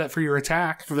can save that for your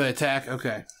attack. for the attack?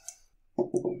 Okay.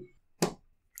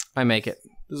 I make it.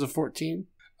 This is a 14.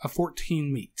 A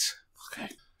 14 meets. Okay.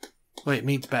 Wait,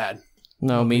 meat's bad.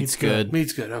 No, meat's good.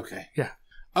 Meat's good. Okay. Yeah.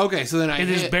 Okay, so then I It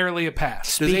is hit. barely a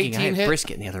pass. Does Speaking, I 18 have hit?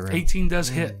 brisket in the other room. 18 does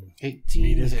hit.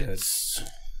 18 is hits.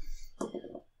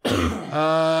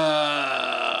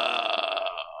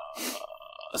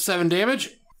 7 damage.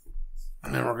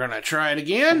 And then we're going to try it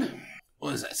again.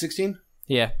 What is that, 16?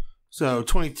 Yeah. So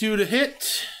 22 to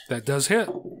hit That does hit.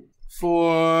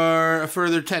 for a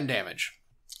further 10 damage.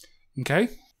 Okay.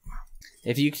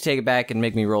 If you could take it back and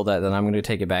make me roll that, then I'm going to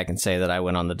take it back and say that I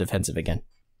went on the defensive again.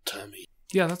 Tummy.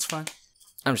 Yeah, that's fine.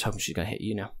 I'm just hoping she's going to hit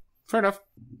you now. Fair enough.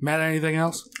 Matt, anything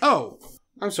else? Oh,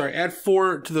 I'm sorry. Add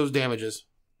 4 to those damages.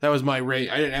 That was my rage.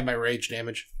 I didn't add my rage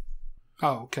damage.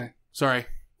 Oh, okay. Sorry.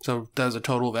 So that was a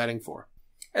total of adding 4.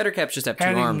 Ettercaps just have 2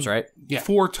 Adding- arms, right? Yeah.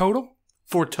 4 total?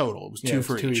 4 total. It was 2 Yeah,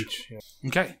 for it's 2 each. Yeah.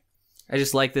 Okay. I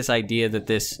just like this idea that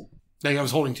this... Like I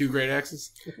was holding 2 great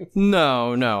axes.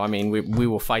 No. I mean, we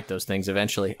will fight those things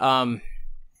eventually. I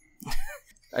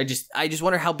just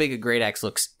wonder how big a great axe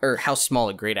looks, or how small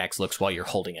a great axe looks while you're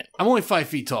holding it. I'm only 5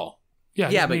 feet tall. Yeah,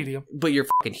 Yeah, he's but medium. but you're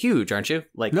fucking huge, aren't you?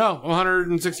 Like, No,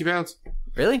 160 pounds.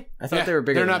 really? I thought Yeah, they were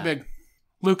bigger. They're than not that. big.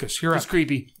 Lucas, you're It's up.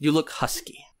 creepy. You look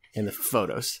husky in the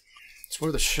photos. It's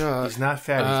worth a shot. He's not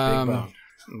fat, he's big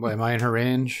boned. Wait, am I in her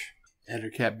range?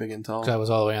 Ettercap, big and tall. 'Cause I was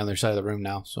all the way on the other side of the room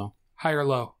now, so. High or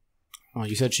low? Well,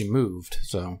 you said she moved,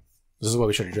 so. This is what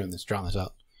we should have drawn this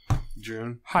out.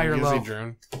 Drone. High or You gonna low? say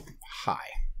Drone. High.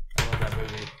 I love that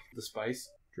movie. The Spice.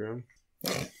 Drone.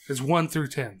 It's 1 through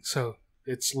 10, so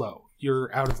it's low.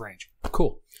 You're out of range.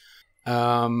 Cool.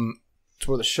 It's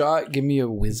worth a shot. Give me a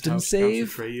wisdom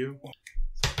save. You.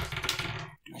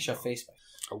 I shall face.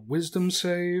 A wisdom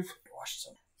save.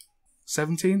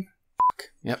 17?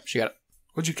 Yep, she got it.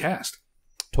 What'd you cast?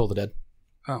 Toll the Dead.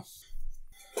 Oh.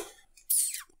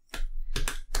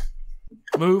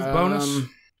 Move, bonus.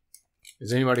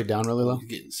 Is anybody down really low? He's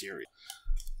getting serious.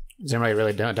 Is anybody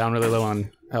really down really low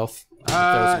on health?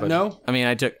 No. I mean,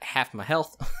 I took half my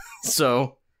health,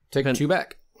 so Take 2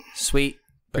 back. sweet.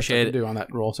 Appreciate it. Do on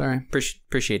that roll. Sorry.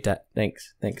 Appreciate that.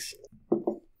 Thanks. I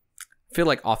feel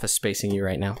like Office Spacing you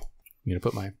right now. You gonna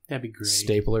put my That'd be great.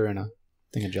 stapler in a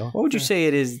thing of Jello? What would you say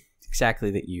it is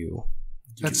exactly that you...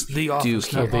 That's the office.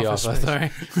 Do not The office office.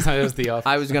 space. Sorry, that was the office.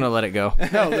 I was going to let it go.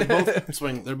 No, they both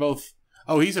swing. They're both.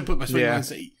 Oh, he said put my swing Yeah.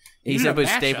 line. He said put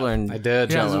stapler and I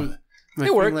did. Yeah, Jello.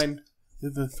 It worked.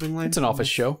 The swing line. It's an office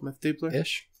show. My stapler.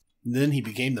 Ish. And then he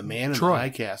became the man in Troy. the High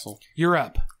Castle. You're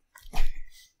up.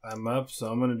 I'm up,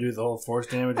 so I'm going to do the whole force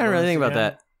damage. I don't really think about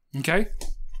bonus that. Okay.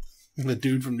 The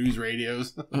dude from News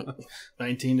Radios. again.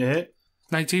 19 to hit.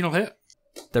 19 will hit.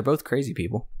 They're both crazy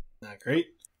people. Not great.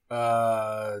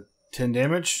 10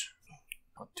 damage.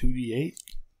 2d8.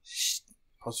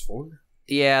 Plus 4.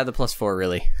 Yeah, the +4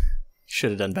 really.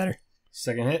 Should have done better.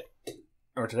 Second hit.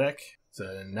 Or attack. It's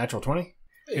a natural 20.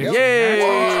 Yay!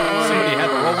 Somebody had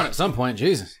to roll one at some point.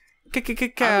 Jesus.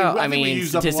 I mean, we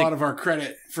used up a statistic. lot of our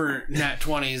credit for nat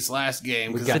 20s last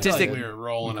game because Statistic- we were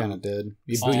rolling Kind them. of did.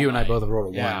 all You and I night. both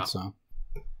rolled a Yeah. 1, so.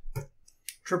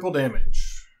 Triple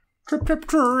damage.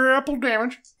 Triple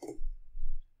damage.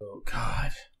 Oh,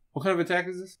 God. What kind of attack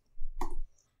is this?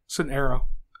 It's an arrow.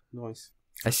 Nice.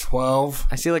 12.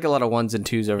 I see like a lot of 1s and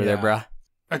 2s over there, Yeah. bruh.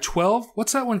 A 12?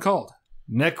 What's that one called?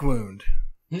 Neck wound.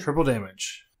 Triple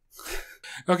damage.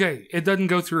 Okay, it doesn't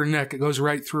go through her neck. It goes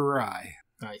right through her eye.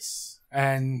 Nice.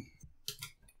 And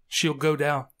she'll go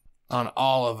down. On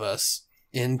all of us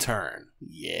in turn.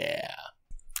 Yeah.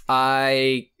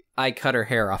 I cut her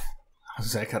hair off. I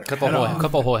was gonna say, Cut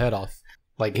the whole head off.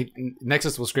 Like,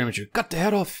 Nexus will scream at you, cut the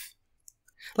head off.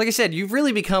 Like I said, you've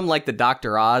really become like the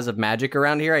Dr. Oz of magic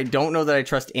around here. I don't know that I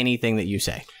trust anything that you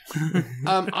say.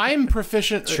 I'm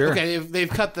proficient. Sure. Okay, they've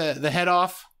cut the head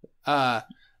off.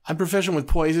 I'm proficient with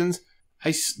poisons.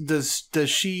 Does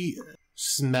she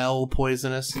smell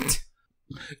poisonous?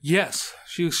 Yes,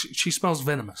 she smells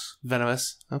venomous.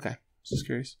 Venomous? Okay. Just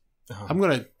curious. Uh-huh. I'm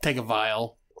going to take a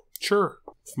vial Sure.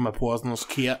 from my poisonous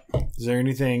kit. Is there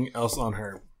anything else on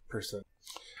her person?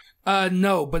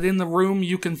 No, but in the room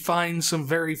you can find some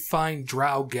very fine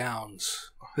drow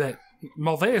gowns that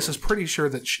Malvayas is pretty sure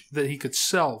that he could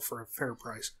sell for a fair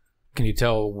price. Can you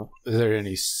tell, is there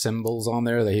any symbols on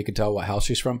there that he could tell what house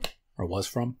she's from? Or was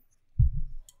from?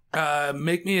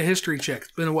 Make me a history check.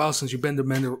 It's been a while since you've been to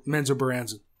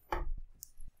Menzoberranzan.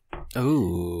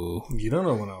 Ooh. You don't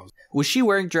know when I was. Was she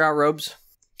wearing drow robes?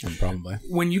 Probably.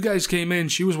 When you guys came in,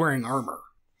 she was wearing armor.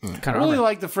 Kind I of really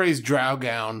like the phrase drow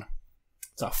gown.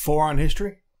 It's a 4 on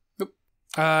history? No,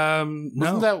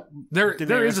 Wasn't that there is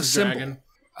a Daenerys' symbol.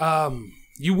 dragon?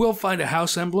 You will find a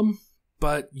house emblem,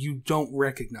 but you don't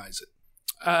recognize it.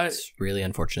 It's really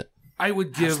unfortunate. I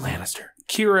would give Lannister.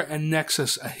 Kira and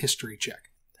Nexus a history check.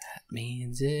 That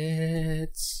means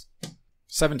it's...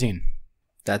 17.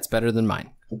 That's better than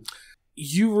mine.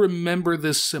 You remember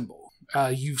this symbol.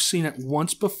 You've seen it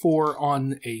once before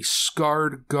on a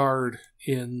scarred guard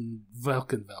in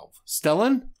Velkenvelv.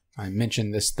 Stellan? I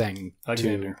mentioned this thing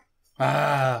Alexander.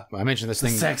 Ah. I mentioned this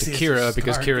thing to sexiest Kira of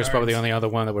because star Kira's probably the guards. only other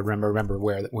one that would remember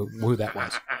who that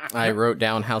was. I wrote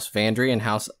down House Vandry and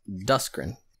House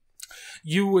Duskren.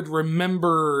 You would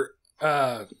remember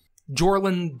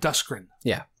Jorlin Duskren,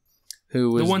 Yeah.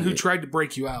 Who was the one who tried to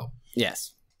break you out.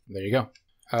 Yes. There you go.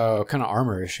 What kind of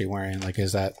armor is she wearing? Like,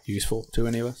 is that useful to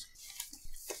any of us?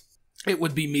 It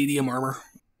would be medium armor.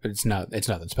 But it's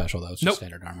nothing special, though. It's just Nope.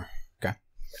 standard armor. Okay.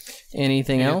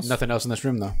 Anything else? Nothing else in this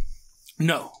room, though.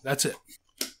 No, that's it.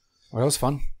 Well, that was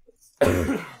fun.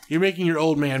 You're making your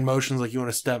old man motions like you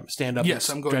want to stand up. Yes,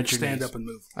 and I'm going to stretch your stand knees. up and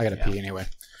move. I gotta pee anyway.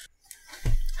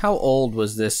 How old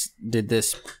was this? Did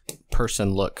this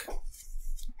person look?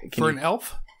 For an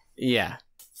elf, Yeah.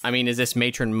 I mean, is this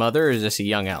matron mother or is this a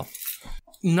young elf?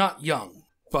 not young,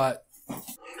 but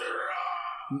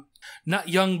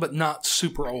not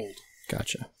super old.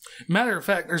 Gotcha. Matter of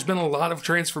fact, there's been a lot of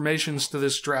transformations to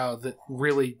this drow that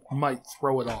really might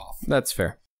throw it off. That's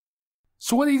fair.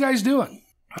 So what are you guys doing?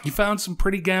 You found some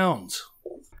pretty gowns,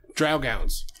 Drow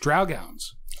gowns. drow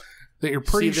gowns, that you're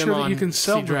pretty See them sure that you on- can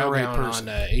sell see to the Drow right Gown person.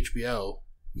 on HBO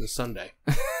this Sunday.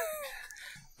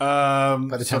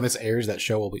 By the time this airs, that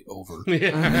show will be over.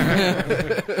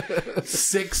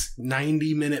 6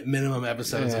 90-minute minimum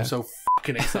episodes. Yeah. I'm so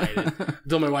fucking excited.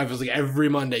 Until my wife was like, every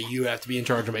Monday you have to be in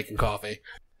charge of making coffee.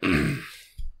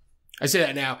 I say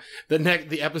that now.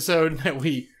 The episode that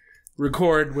we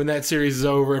record when that series is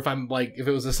over, if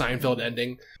it was a Seinfeld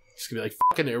ending, just gonna be like,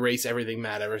 fucking erase everything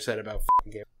Matt ever said about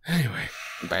fucking game. Anyway.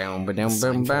 They all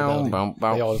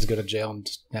just go to jail and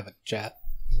just have a chat.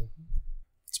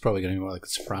 It's probably going to be more like The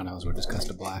Sopranos, where it just cuts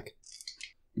to black.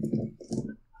 You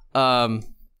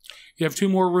have 2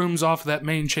 more rooms off that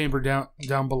main chamber down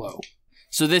below.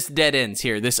 So this dead ends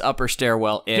here. This upper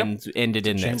stairwell ended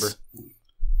in Chamber. this.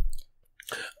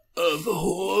 of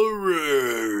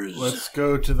horrors. Let's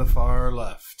go to the far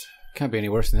left. Can't be any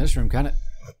worse than this room, can it?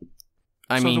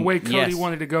 I so mean, the way Cody yes.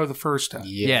 wanted to go the first time.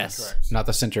 Yeah, Yes. Correct. not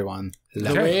the center one.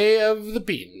 The way of the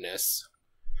penis.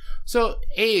 So,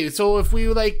 hey, so if we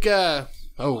like,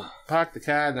 park the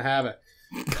car in the harbor.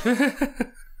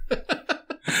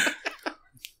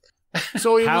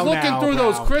 So he How was looking now, through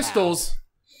those now, crystals.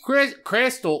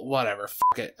 Crystal, whatever,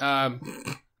 fuck it.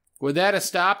 Would that have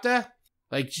stopped her?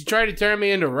 Like, she tried to turn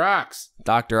me into rocks.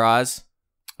 Dr. Oz,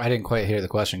 I didn't quite hear the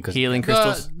question because healing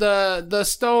crystals. The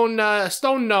stone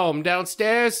gnome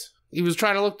downstairs. He was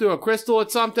trying to look through a crystal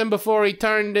at something before he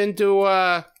turned into,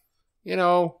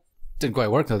 didn't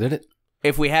quite work though, did it?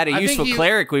 If we had a I think useful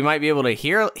cleric, we might be able to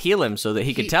heal him so that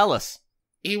he could tell us.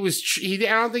 I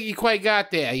don't think he quite got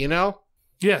there, you know?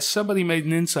 Yes, somebody made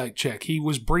an insight check. He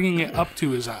was bringing it up to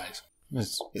his eyes.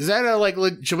 Is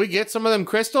that should we get some of them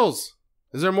crystals?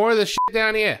 Is there more of this shit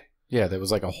down here? Yeah, there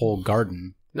was like a whole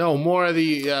garden. No, more of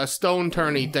the stone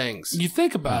turny things. You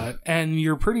think about it, and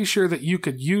you're pretty sure that you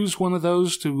could use one of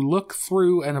those to look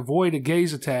through and avoid a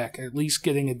gaze attack, at least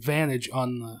getting advantage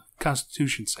on the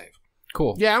Constitution save.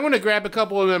 Cool. Yeah, I'm going to grab a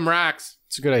couple of them rocks.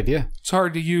 It's a good idea. It's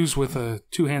hard to use with a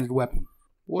two-handed weapon.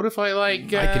 What if I I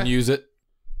can use it.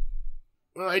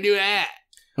 What do I do that?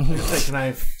 Can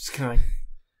I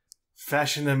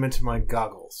fashion them into my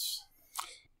goggles?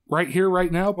 Right here,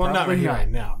 right now? Well, not Probably right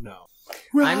now. No.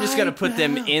 I'm just going to put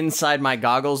them inside my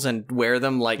goggles and wear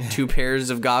them like two pairs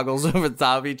of goggles over the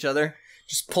top of each other.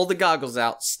 Just pull the goggles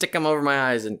out, stick them over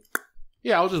my eyes, and...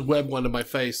 Yeah, I'll just web one to my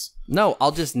face. No,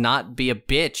 I'll just not be a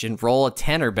bitch and roll a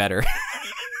 10 or better.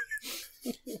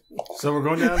 So we're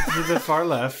going down to the far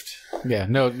left. Yeah,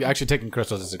 no, actually taking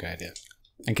crystals is a good idea.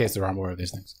 In case there are more of these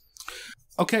things.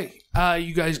 Okay,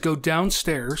 you guys go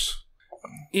downstairs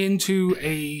into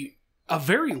a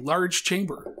very large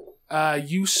chamber.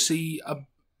 You see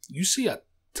a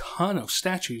ton of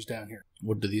statues down here.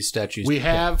 What do these statues We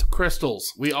depict? have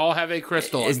crystals. We all have a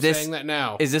crystal. Is I'm this- saying that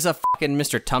now. Is this a fucking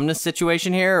Mr. Tumnus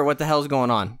situation here, or what the hell's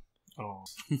going on? Oh.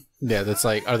 Yeah, that's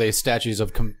like, are they statues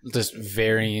of just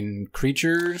varying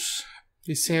creatures?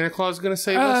 Is Santa Claus going to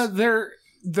save us?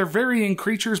 They're varying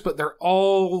creatures, but they're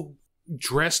all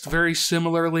dressed very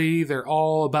similarly. They're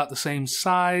all about the same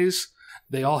size.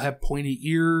 They all have pointy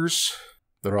ears.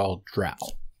 They're all drow.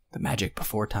 The magic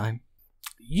before time.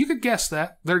 You could guess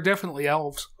that. They're definitely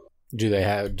elves. Do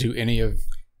any of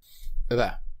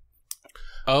that?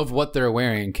 Of what they're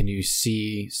wearing, can you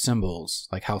see symbols,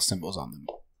 like house symbols on them?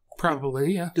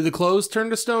 Probably, yeah. Do the clothes turn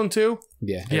to stone too?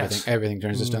 Yeah, Yes. everything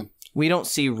turns to stone. We don't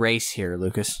see race here,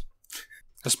 Lucas.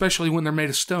 Especially when they're made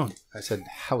of stone. I said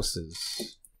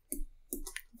houses.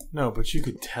 No, but you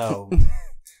could tell.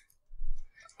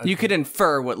 You could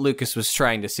infer what Lucas was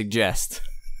trying to suggest.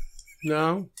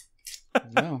 No.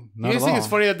 No, not You guys at think all. it's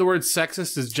funny that the word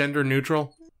sexist is gender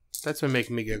neutral? That's been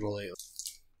making me giggle lately.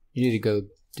 You need to go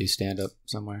do stand-up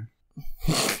somewhere.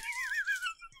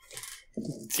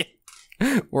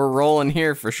 We're rolling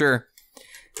here for sure.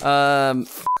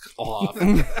 Off.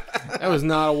 That was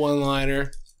not a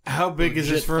one-liner. How big is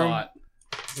this Legit room? thought.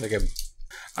 Like a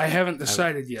I haven't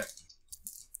decided yet.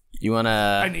 You I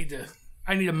wanna...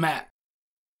 need a map.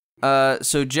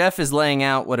 So Jeff is laying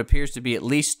out what appears to be at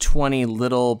least 20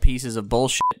 little pieces of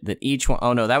bullshit that each one...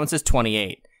 Oh no, that one says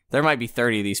 28. There might be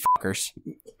 30 of these fuckers.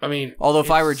 I mean, Although if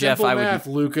I were it's Jeff, simple I would... math,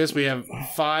 Lucas, we have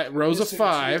rows of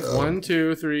 5. 1,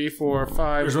 2, 3, 4,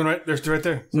 5. There's one right. There's two right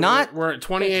there. Not We're at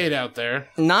 28 out there.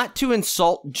 not to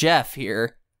insult Jeff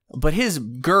here, but his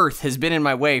girth has been in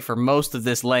my way for most of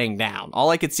this laying down. All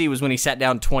I could see was when he sat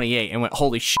down 28 and went,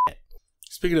 holy shit.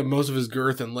 Speaking of most of his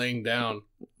girth and laying down,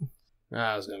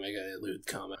 I was going to make a lewd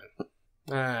comment.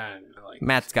 I like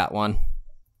Matt's got one.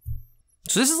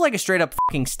 So this is like a straight up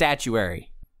fucking statuary.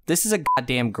 This is a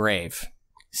goddamn grave.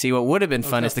 See, what would have been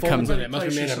fun is to come... It must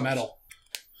be made of metal.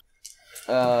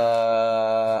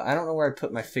 I don't know where I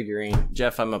put my figurine.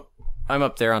 Jeff, I'm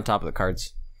up there on top of the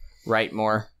cards. Write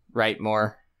more, write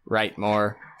more, write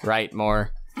more, write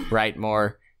more, write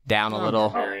more, down a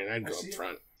little. I'd go up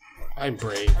front. I'm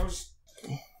brave.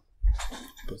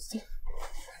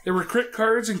 There were crit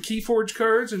cards and keyforge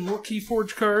cards and more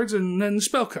keyforge cards and then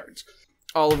spell cards.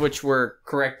 All of which were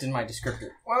correct in my descriptor.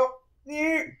 Well,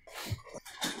 yeah.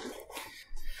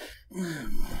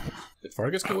 Did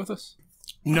Fargus go with us?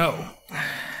 No.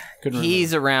 Couldn't remember.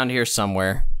 He's around here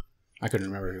somewhere. I couldn't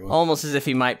remember who he was. Almost as if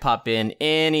he might pop in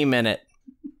any minute.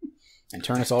 And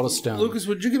turn us all to stone. Lucas,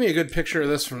 would you give me a good picture of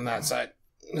this from that side?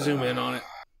 Zoom in on it.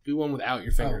 Do one without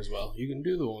your finger as well. You can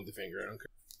do the one with the finger. I don't care.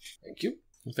 Thank you.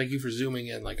 Well, thank you for zooming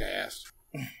in like I asked.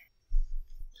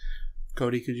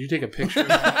 Cody, could you take a picture?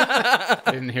 I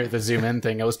didn't hear the zoom in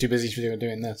thing. I was too busy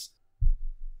doing this.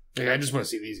 Like, I just want to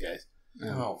see these guys.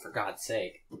 Oh, for God's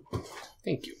sake.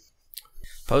 Thank you.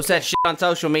 Post that shit on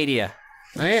social media.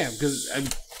 I am, because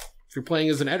if you're playing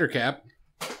as an Ettercap,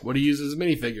 what do you use as a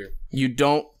minifigure? You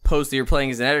don't post that you're playing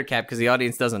as an Ettercap because the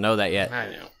audience doesn't know that yet. I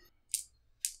know.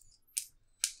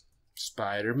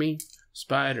 Spider-Me,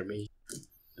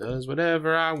 does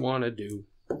whatever I want to do.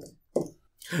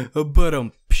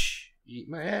 But Eat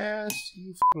my ass,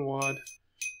 you fucking wad.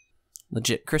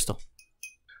 legit crystal.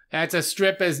 That's a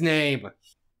stripper's name.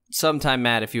 Sometime,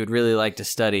 Matt, if you would really like to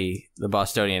study the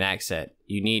Bostonian accent,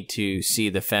 you need to see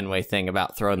the Fenway thing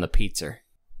about throwing the pizza.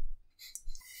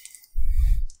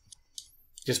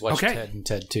 Just watch Okay. Ted and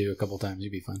Ted 2 a couple times.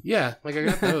 You'd be fine. Yeah, like I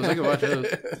got those. I can watch those.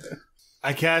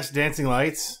 I cast dancing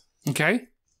lights Okay.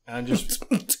 and just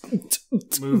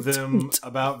move them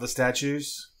about the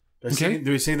statues. Okay. Do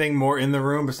we see anything more in the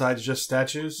room besides just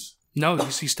statues? No,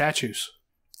 you see statues.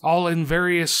 All in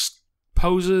various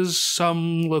poses.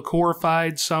 Some look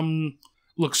horrified. Some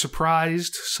look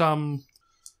surprised. Some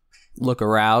Look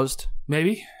aroused.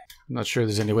 maybe. I'm not sure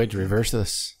there's any way to reverse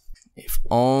this. If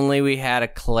only we had a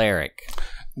cleric.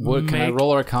 What, can I Make-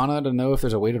 roll Arcana to know if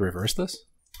there's a way to reverse this?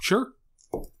 Sure.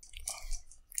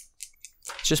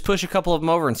 Just push a couple of them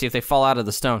over and see if they fall out of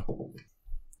the stone.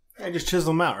 I just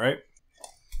chisel them out, right?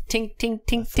 Tink, tink,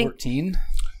 tink, tink. 14?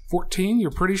 14, you're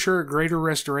pretty sure a greater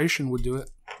restoration would do it.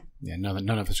 Yeah, none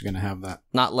of us are going to have that.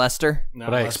 Not Lester. No,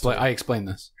 But I less explain. than- I explain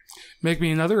this Make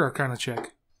me another Arcana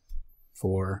check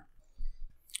for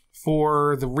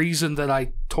for the reason that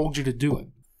I told you to do it.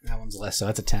 that one's less, so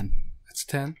that's a 10. That's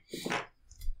 10.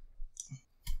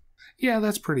 Yeah,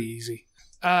 that's pretty easy.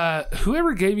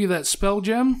 Whoever gave you that spell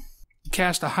gem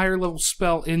cast a higher level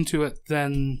spell into it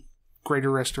than Greater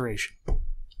Restoration.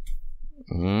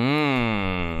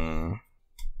 Mmm.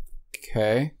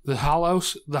 Okay. The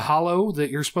hollow that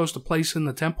you're supposed to place in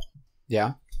the temple,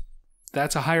 Yeah.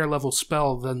 that's a higher level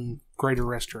spell than Greater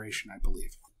Restoration, I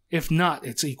believe. If not,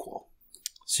 it's equal.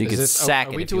 So you Is could this- sack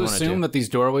are it we if to you wanted assume to. that these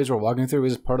doorways we're walking through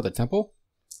is part of the temple?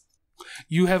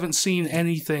 You haven't seen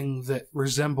anything that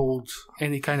resembled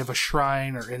any kind of a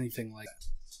shrine or anything like that.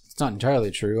 It's not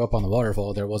entirely true. Up on the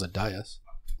waterfall, there was a dais.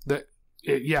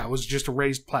 It was just a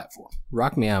raised platform.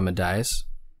 Rock me, Amadeus.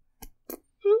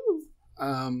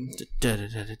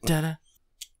 Da-da-da-da-da-da.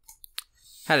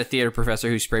 Had a theater professor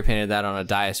who spray painted that on a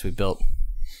dais we built.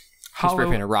 He spray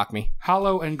painted Rock Me.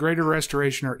 Hollow and Greater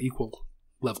Restoration are equal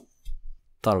level.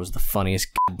 Thought it was the funniest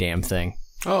goddamn thing.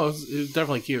 Oh, it was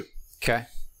definitely cute. Okay.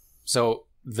 So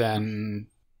then,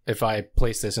 if I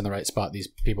place this in the right spot, these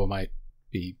people might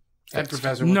be. That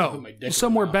professor wants to put No, my dick in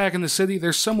somewhere my mouth. back in the city,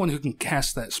 there's someone who can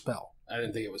cast that spell. I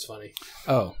didn't think it was funny.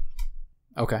 Oh.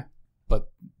 Okay. But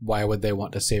why would they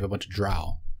want to save a bunch of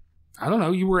drow? I don't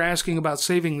know. You were asking about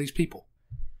saving these people.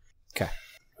 Okay.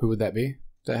 Who would that be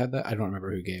that had that? I don't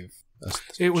remember who gave us.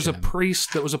 It was a Shen.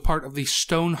 priest that was a part of the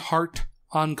Stone Heart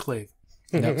Enclave.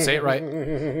 No, say it right.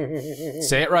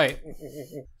 Say it right.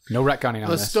 No retconning on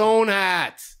The this. Stone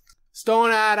Hat. Stone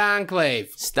Hat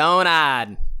Enclave.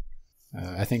 Stone-eyed.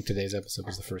 I think today's episode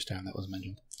was the first time that was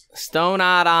mentioned.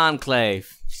 Stone-eyed Enclave.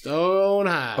 Stone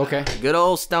Hat. Okay. Good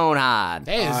old Stone-eyed.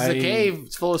 Hey, this is a cave.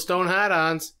 It's full of stone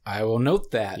hat-ons. I will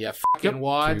note that. You fucking To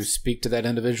wads. speak to that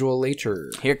individual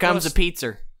later. Here comes Plus- the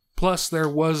pizza. Plus, there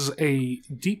was a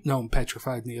deep gnome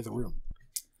petrified in the other room.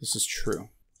 This is true.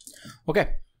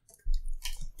 Okay.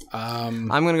 I'm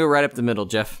going to go right up the middle,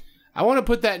 Jeff. I want to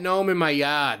put that gnome in my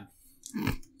yard.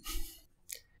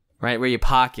 Right where you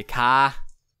park your car.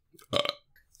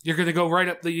 You're going to go right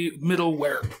up the middle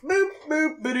where?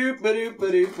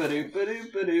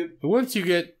 Once you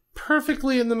get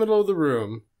perfectly in the middle of the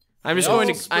room, I'm just They all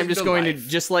going to spring to to life.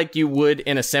 just like you would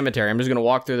in a cemetery. I'm just going to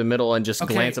walk through the middle and just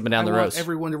glance up and down the I want rows.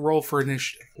 everyone to roll for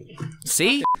initiative.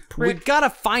 See? We got to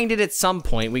find it at some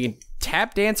point. We can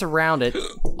tap dance around it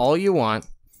all you want.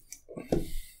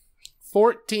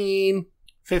 14.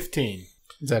 15.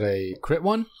 Is that a crit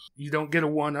one? You don't get a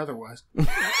 1 otherwise.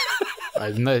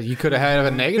 You could have had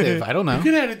a negative. I don't know. You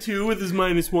can add a 2 with his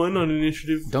 -1 on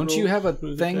initiative. Don't roll. you have a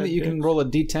thing that you can roll a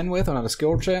d10 with on a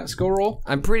skill roll?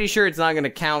 I'm pretty sure it's not going to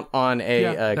count on a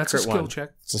Yeah, that's a crit skill one. check.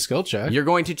 It's a skill check. You're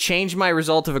going to change my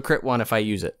result of a crit one if I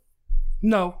use it.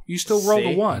 No, you still roll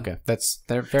See? the 1. Okay, that's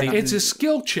fair enough. It's a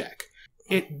skill check.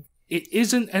 It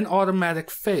isn't an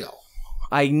automatic fail.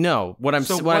 I know. What I'm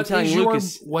telling is Luke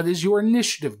is what is your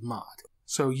initiative mod?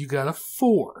 So you got a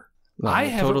 4. No, I a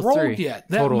haven't total rolled 3. yet.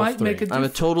 That Total of might 3. make a I'm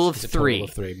difference. a total of It's a 3. total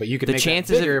of 3, but you could The make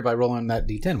chances that bigger by rolling that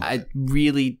d10 with I it.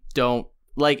 really don't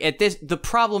Like, at this, the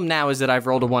problem now is that I've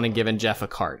rolled a 1 and given Jeff a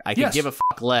card. I can give a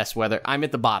fuck less whether I'm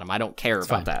at the bottom. I don't care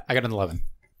about that. I got an 11.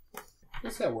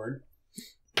 What's that word?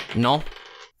 No.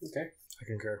 Okay. I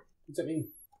concur. What's that mean?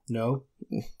 No.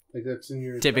 Like that's in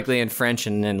your... Typically in French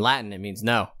and in Latin, it means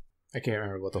no. I can't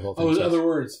remember what the whole thing Oh, says. there's other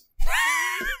words.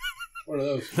 What are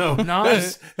those? No. No.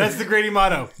 That's the grading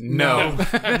motto. No.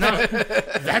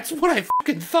 That's what I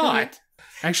fucking thought.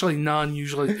 Actually, non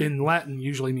usually in Latin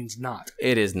usually means not.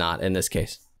 It is not in this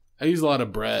case. I use a lot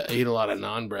of bread. I eat a lot of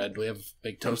non-bread. We have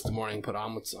big toast in the morning, put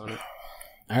omelets on it.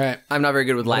 All right. I'm not very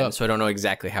good with Latin, up? so I don't know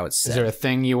exactly how it's Is said. there a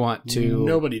thing you want to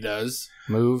Nobody does.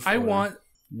 move? I or- want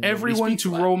everyone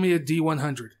to roll me a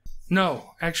D100.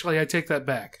 No, actually, I take that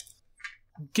back.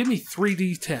 Give me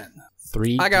 3D10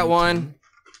 3. I got 1.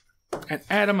 and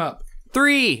add them up.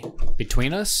 3.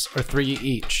 Between us or 3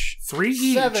 each? 3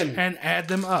 each 7. and add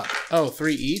them up. Oh,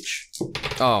 3 each?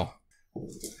 Oh.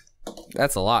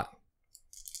 That's a lot.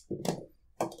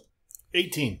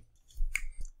 18.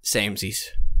 Samesies.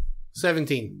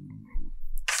 17.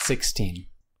 16.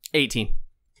 18.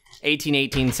 18,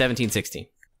 18, 17, 16.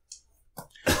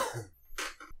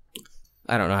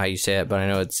 I don't know how you say it, but I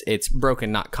know it's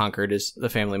broken, not conquered is the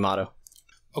family motto.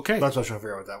 Okay. That's what I was trying to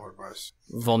figure out what that word was.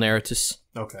 Vulneratus.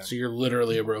 Okay. So you're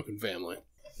literally a broken family.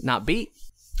 Not beat.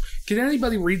 Can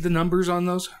anybody read the numbers on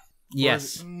those?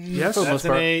 Yes. Yes? That's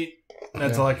an 8.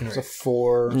 That's all I can It's a read.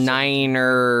 4. 9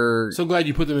 or... So glad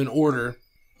you put them in order.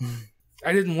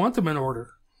 I didn't want them in order.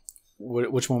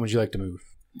 Which one would you like to move?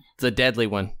 The deadly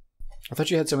one. I thought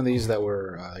you had some of these that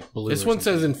were like blue. This or one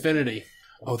something. says infinity.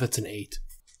 Oh, that's an 8.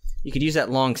 You could use that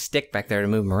long stick back there to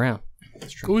move them around.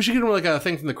 We should get them like a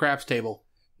thing from the craps table.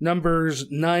 Numbers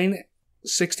 9,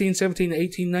 16, 17,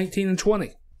 18, 19, and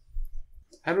 20.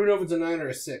 How do we know if it's a 9 or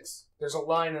a 6? There's a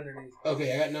line underneath.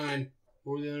 Okay, I got 9.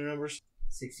 What were the other numbers?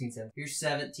 16, 17. Here's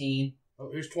 17. Oh,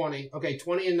 here's 20. Okay,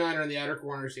 20 and 9 are in the outer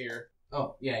corners here.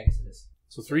 Oh, yeah, I guess it is.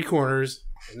 So 3 corners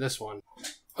and this one.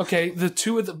 Okay, the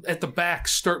two at the back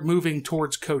start moving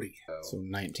towards Cody. So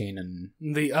 19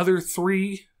 and... The other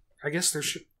 3, I guess there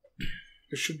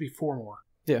should be 4 more.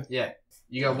 Yeah.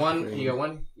 You got one.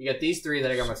 You got these 3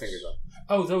 that I got my fingers on.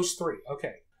 Oh, those 3.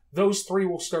 Okay. Those 3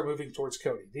 will start moving towards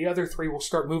Cody. The other 3 will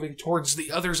start moving towards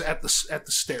the others at the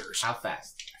stairs. How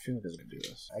fast? I feel like I was going to do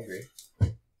this. I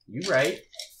agree. You right.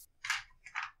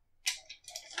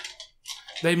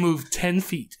 They move 10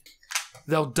 feet.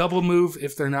 They'll double move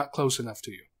if they're not close enough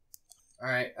to you. All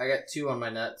right, I got 2 on my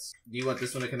nuts. Do you want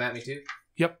this one to come at me too?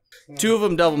 Yep. 2 of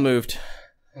them double moved.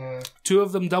 2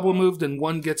 of them double moved and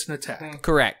 1 gets an attack.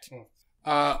 Correct.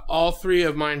 All 3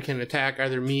 of mine can attack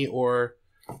either me or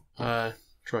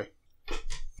Troy.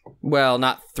 Well,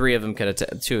 not 3 of them can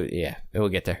attack. 2, yeah, it will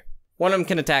get there. 1 of them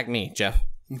can attack me, Jeff.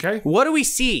 Okay? What do we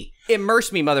see?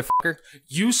 Immerse me, motherfucker.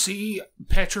 You see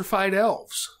petrified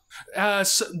elves.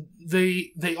 So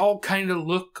they all kind of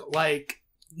look like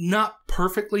not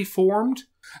perfectly formed,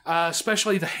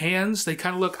 especially the hands. They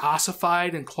kind of look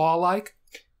ossified and claw-like.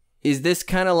 Is this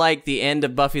kind of like the end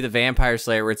of Buffy the Vampire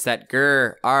Slayer, where it's that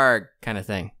grr, arg kind of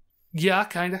thing? Yeah,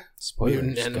 kind of.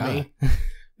 Mutant Spoilers. enemy. God.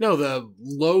 No, the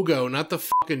logo, not the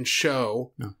fucking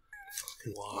show. No.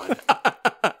 Fucking what?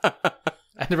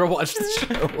 I never watched the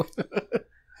show.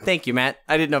 Thank you, Matt.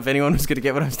 I didn't know if anyone was going to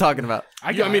get what I was talking about.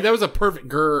 I mean, that was a perfect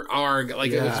grr arg.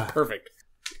 Like, it was Yeah. perfect.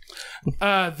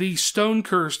 The stone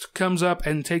cursed comes up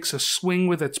and takes a swing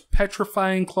with its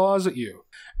petrifying claws at you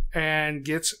and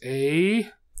gets a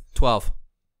 12.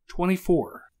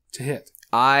 24 to hit.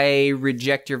 I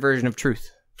reject your version of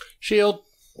truth. Shield.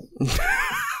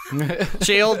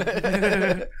 Shield.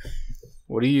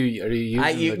 What are you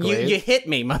using? You the glaive? you hit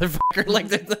me, motherfucker. Like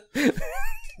the...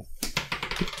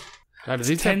 Does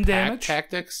he 10 have pack damage.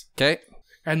 tactics? Okay.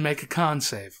 And make a con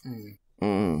save.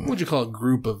 Mm. What'd you call a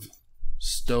group of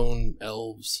stone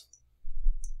elves?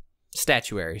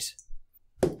 Statuaries.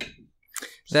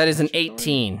 That is an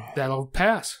 18. That'll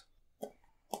pass.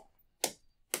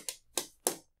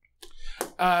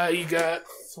 You got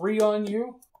 3 on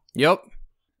you. Yep.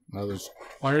 Oh, this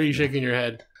Why are you shaking your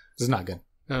head? is not good.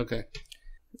 Okay.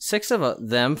 6 of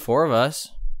them, 4 of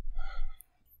us.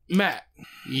 Matt,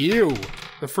 You.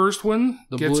 the first one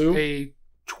The gets blue? a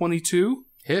 22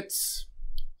 Hits.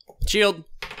 Shield.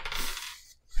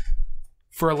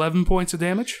 for 11 points of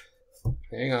damage.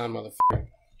 Hang on, motherfucker.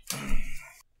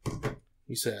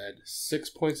 You said 6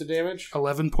 points of damage?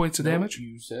 11 points of Nope, damage.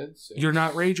 You said 6. You're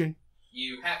not raging.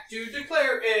 You have to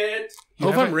declare it. You Oh,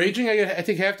 if I'm haven't- raging, I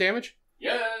take half damage?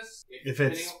 Yes. If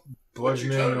it's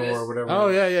bludgeoning or whatever. Oh,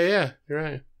 yeah. You're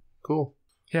right. Cool.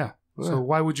 Yeah. So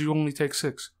why would you only take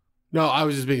 6? No, I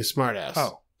was just being a smartass.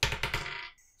 Oh.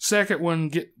 Second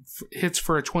one hits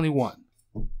for a 21.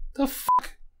 The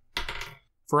fuck?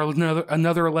 For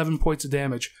another 11 points of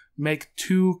damage. Make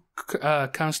 2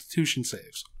 Constitution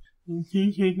saves.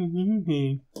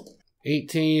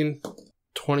 18,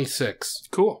 26.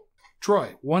 Cool.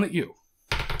 Troy, 1 at you.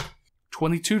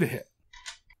 22 to hit.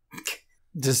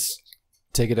 Just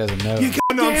take it as a no.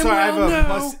 No, I'm sorry. I have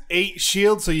a +8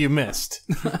 shield, so you missed.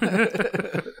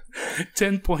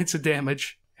 10 points of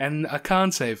damage and a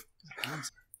con save.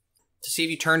 To see if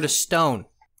you turn to stone.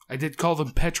 I did call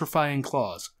them petrifying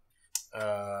claws.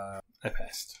 I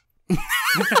passed.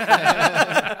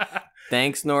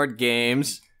 Thanks, Nord Games.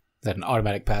 Is that an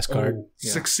automatic pass card? Oh,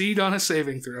 yeah. Succeed on a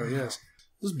saving throw, yes.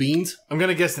 Those beans. I'm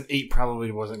gonna guess an 8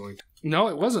 probably wasn't going to. No,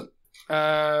 it wasn't.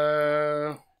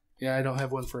 Yeah, I don't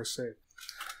have one for a save.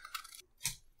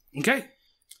 Okay.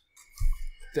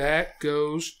 That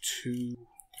goes to...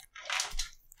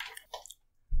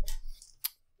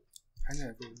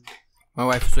 My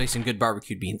wife was wasting good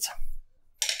barbecued beans.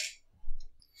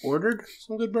 Ordered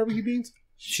some good barbecue beans?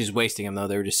 She's wasting them, though.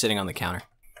 They were just sitting on the counter.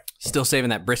 Still saving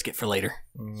that brisket for later.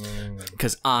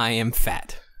 Because I am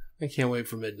fat. I can't wait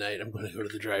for midnight. I'm going to go to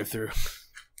the drive-thru.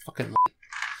 Fucking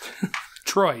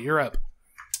Troy, you're up.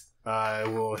 I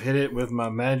will hit it with my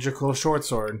magical short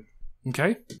sword.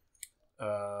 Okay.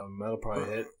 That'll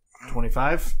probably hit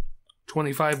 25.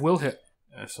 25 will hit.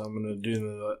 So I'm going to do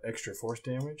the extra force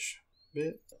damage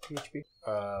bit.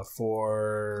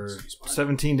 For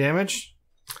 17 damage.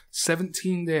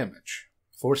 17 damage.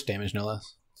 Force damage, no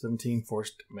less. 17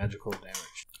 forced magical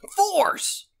damage.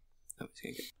 Force!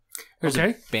 There's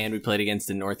Okay. a band we played against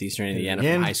in Northeastern Indiana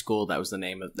from high school. That was the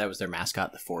name of, that was their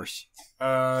mascot, the Force.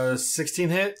 16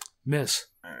 hit. Miss.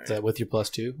 Is that with your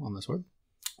 +2 on the sword?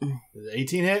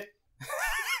 18 hit.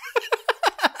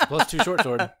 +2 short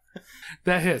sword.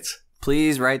 That hits.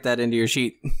 Please write that into your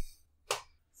sheet.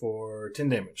 For 10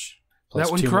 damage. That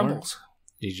one +2 crumbles.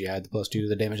 Did you add the +2 to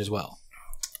the damage as well?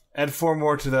 Add 4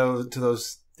 more to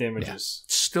those damages.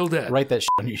 Still dead. Write that shit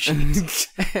on your sheet.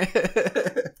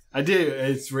 I do.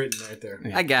 It's written right there.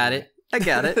 I got it.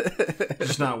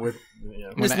 Just not with. Yeah.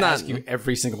 I'm going to ask you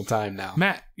every single time now.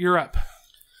 Matt, you're up.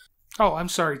 Oh, I'm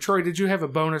sorry. Troy, did you have a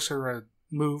bonus or a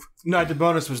move? No, the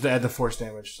bonus was to add the force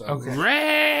damage. So. Okay.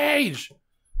 Rage!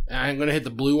 I'm going to hit the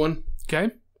blue one.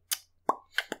 Okay.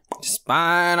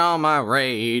 Spine on my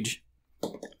rage.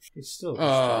 It's still.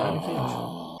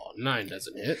 Oh, 9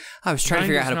 doesn't hit. I was trying to 9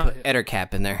 figure out does how to not put hit.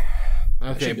 Ettercap in there.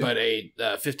 Okay, but a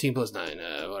 15 plus 9,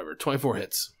 whatever, 24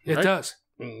 hits. It Right? does.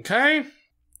 Okay.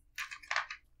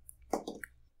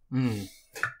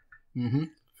 Mm-hmm.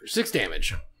 For 6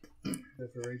 damage.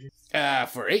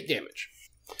 For 8 damage.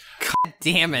 God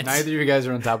damn it. Neither of you guys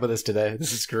are on top of this today.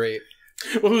 This is great.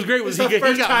 What was great was he got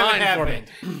time it mine for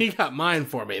me. He got mine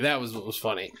for me. That was what was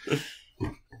funny. You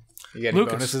got any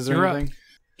Lucas, bonuses or you're up. anything?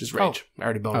 Just rage. I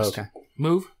already bonus. Oh, okay.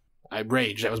 Move. I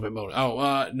rage. That was my bonus.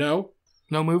 Oh, no.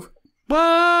 No move.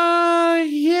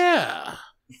 Yeah.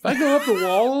 If I go up the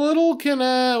wall a little,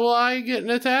 will I get an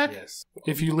attack? Yes.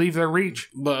 If you leave their reach,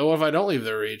 But what if I don't leave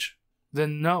their reach?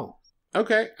 then no.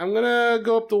 Okay, I'm gonna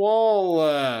go up the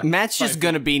wall. Matt's just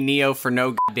gonna be Neo for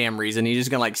no goddamn reason. He's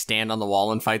just gonna like stand on the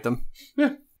wall and fight them.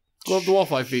 Yeah, go up the wall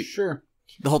 5 feet. Sure.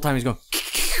 The whole time he's going.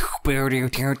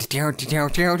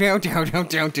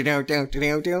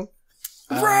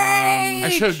 I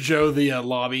showed Joe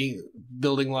the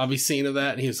building lobby scene of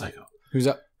that, and he was like, Who's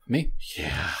up? Me?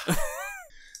 "Yeah."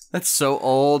 That's so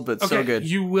old, but Okay, so good.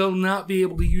 you will not be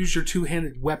able to use your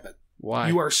two-handed weapon. Why?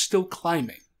 You are still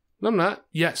climbing. No, I'm not.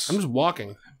 Yes. I'm just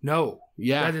walking. No.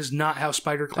 Yeah, That is not how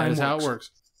spider climb that is works. how it works.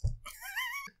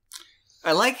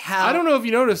 I like how I don't know if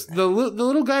you noticed the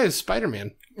little guy is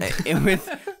Spider-Man, with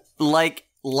like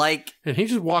and he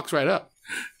just walks right up.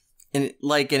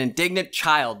 like an indignant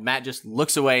child. Matt just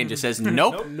looks away and just says,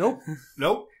 "Nope." Nope.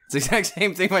 It's the exact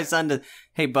same thing my son does.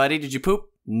 Hey, buddy, did you poop?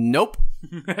 Nope.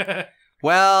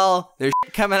 Well, there's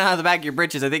shit coming out of the back of your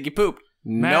britches. I think you pooped.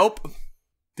 Matt? Nope.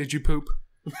 Did you poop?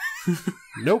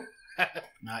 Nope.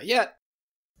 Not yet.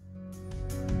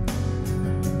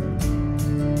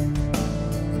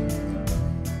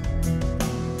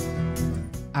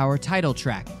 Our title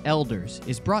track, Elders,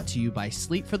 is brought to you by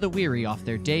Sleep for the Weary off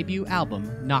their debut album,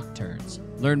 Nocturnes.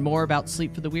 Learn more about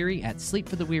Sleep for the Weary at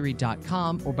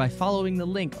sleepfortheweary.com or by following the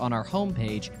link on our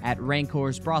homepage at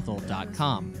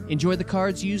rancorsbrothel.com. Enjoy the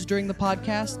cards used during the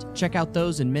podcast? Check out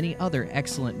those and many other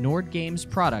excellent Nord Games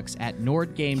products at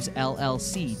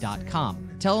nordgamesllc.com.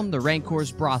 Tell them the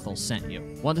Rancor's Brothel sent you.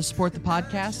 Want to support the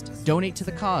podcast? Donate to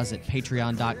the cause at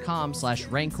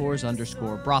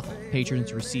patreon.com/rancors_brothel.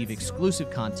 Patrons receive exclusive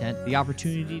content, the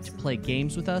opportunity to play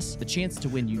games with us, the chance to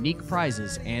win unique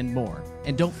prizes, and more.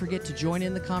 And don't forget to join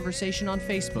in the conversation on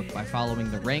Facebook by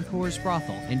following the Rancors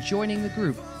Brothel and joining the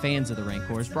group Fans of the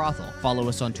Rancors Brothel. Follow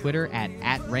us on Twitter at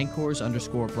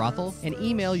 @Rancors_Brothel and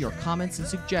email your comments and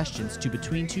suggestions to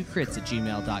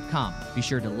between2crits@gmail.com. Be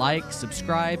sure to like,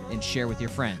 subscribe, and share with your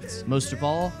friends. Most of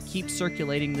all, keep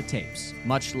circulating the tapes.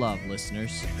 Much love,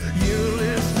 listeners. You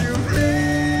live through me.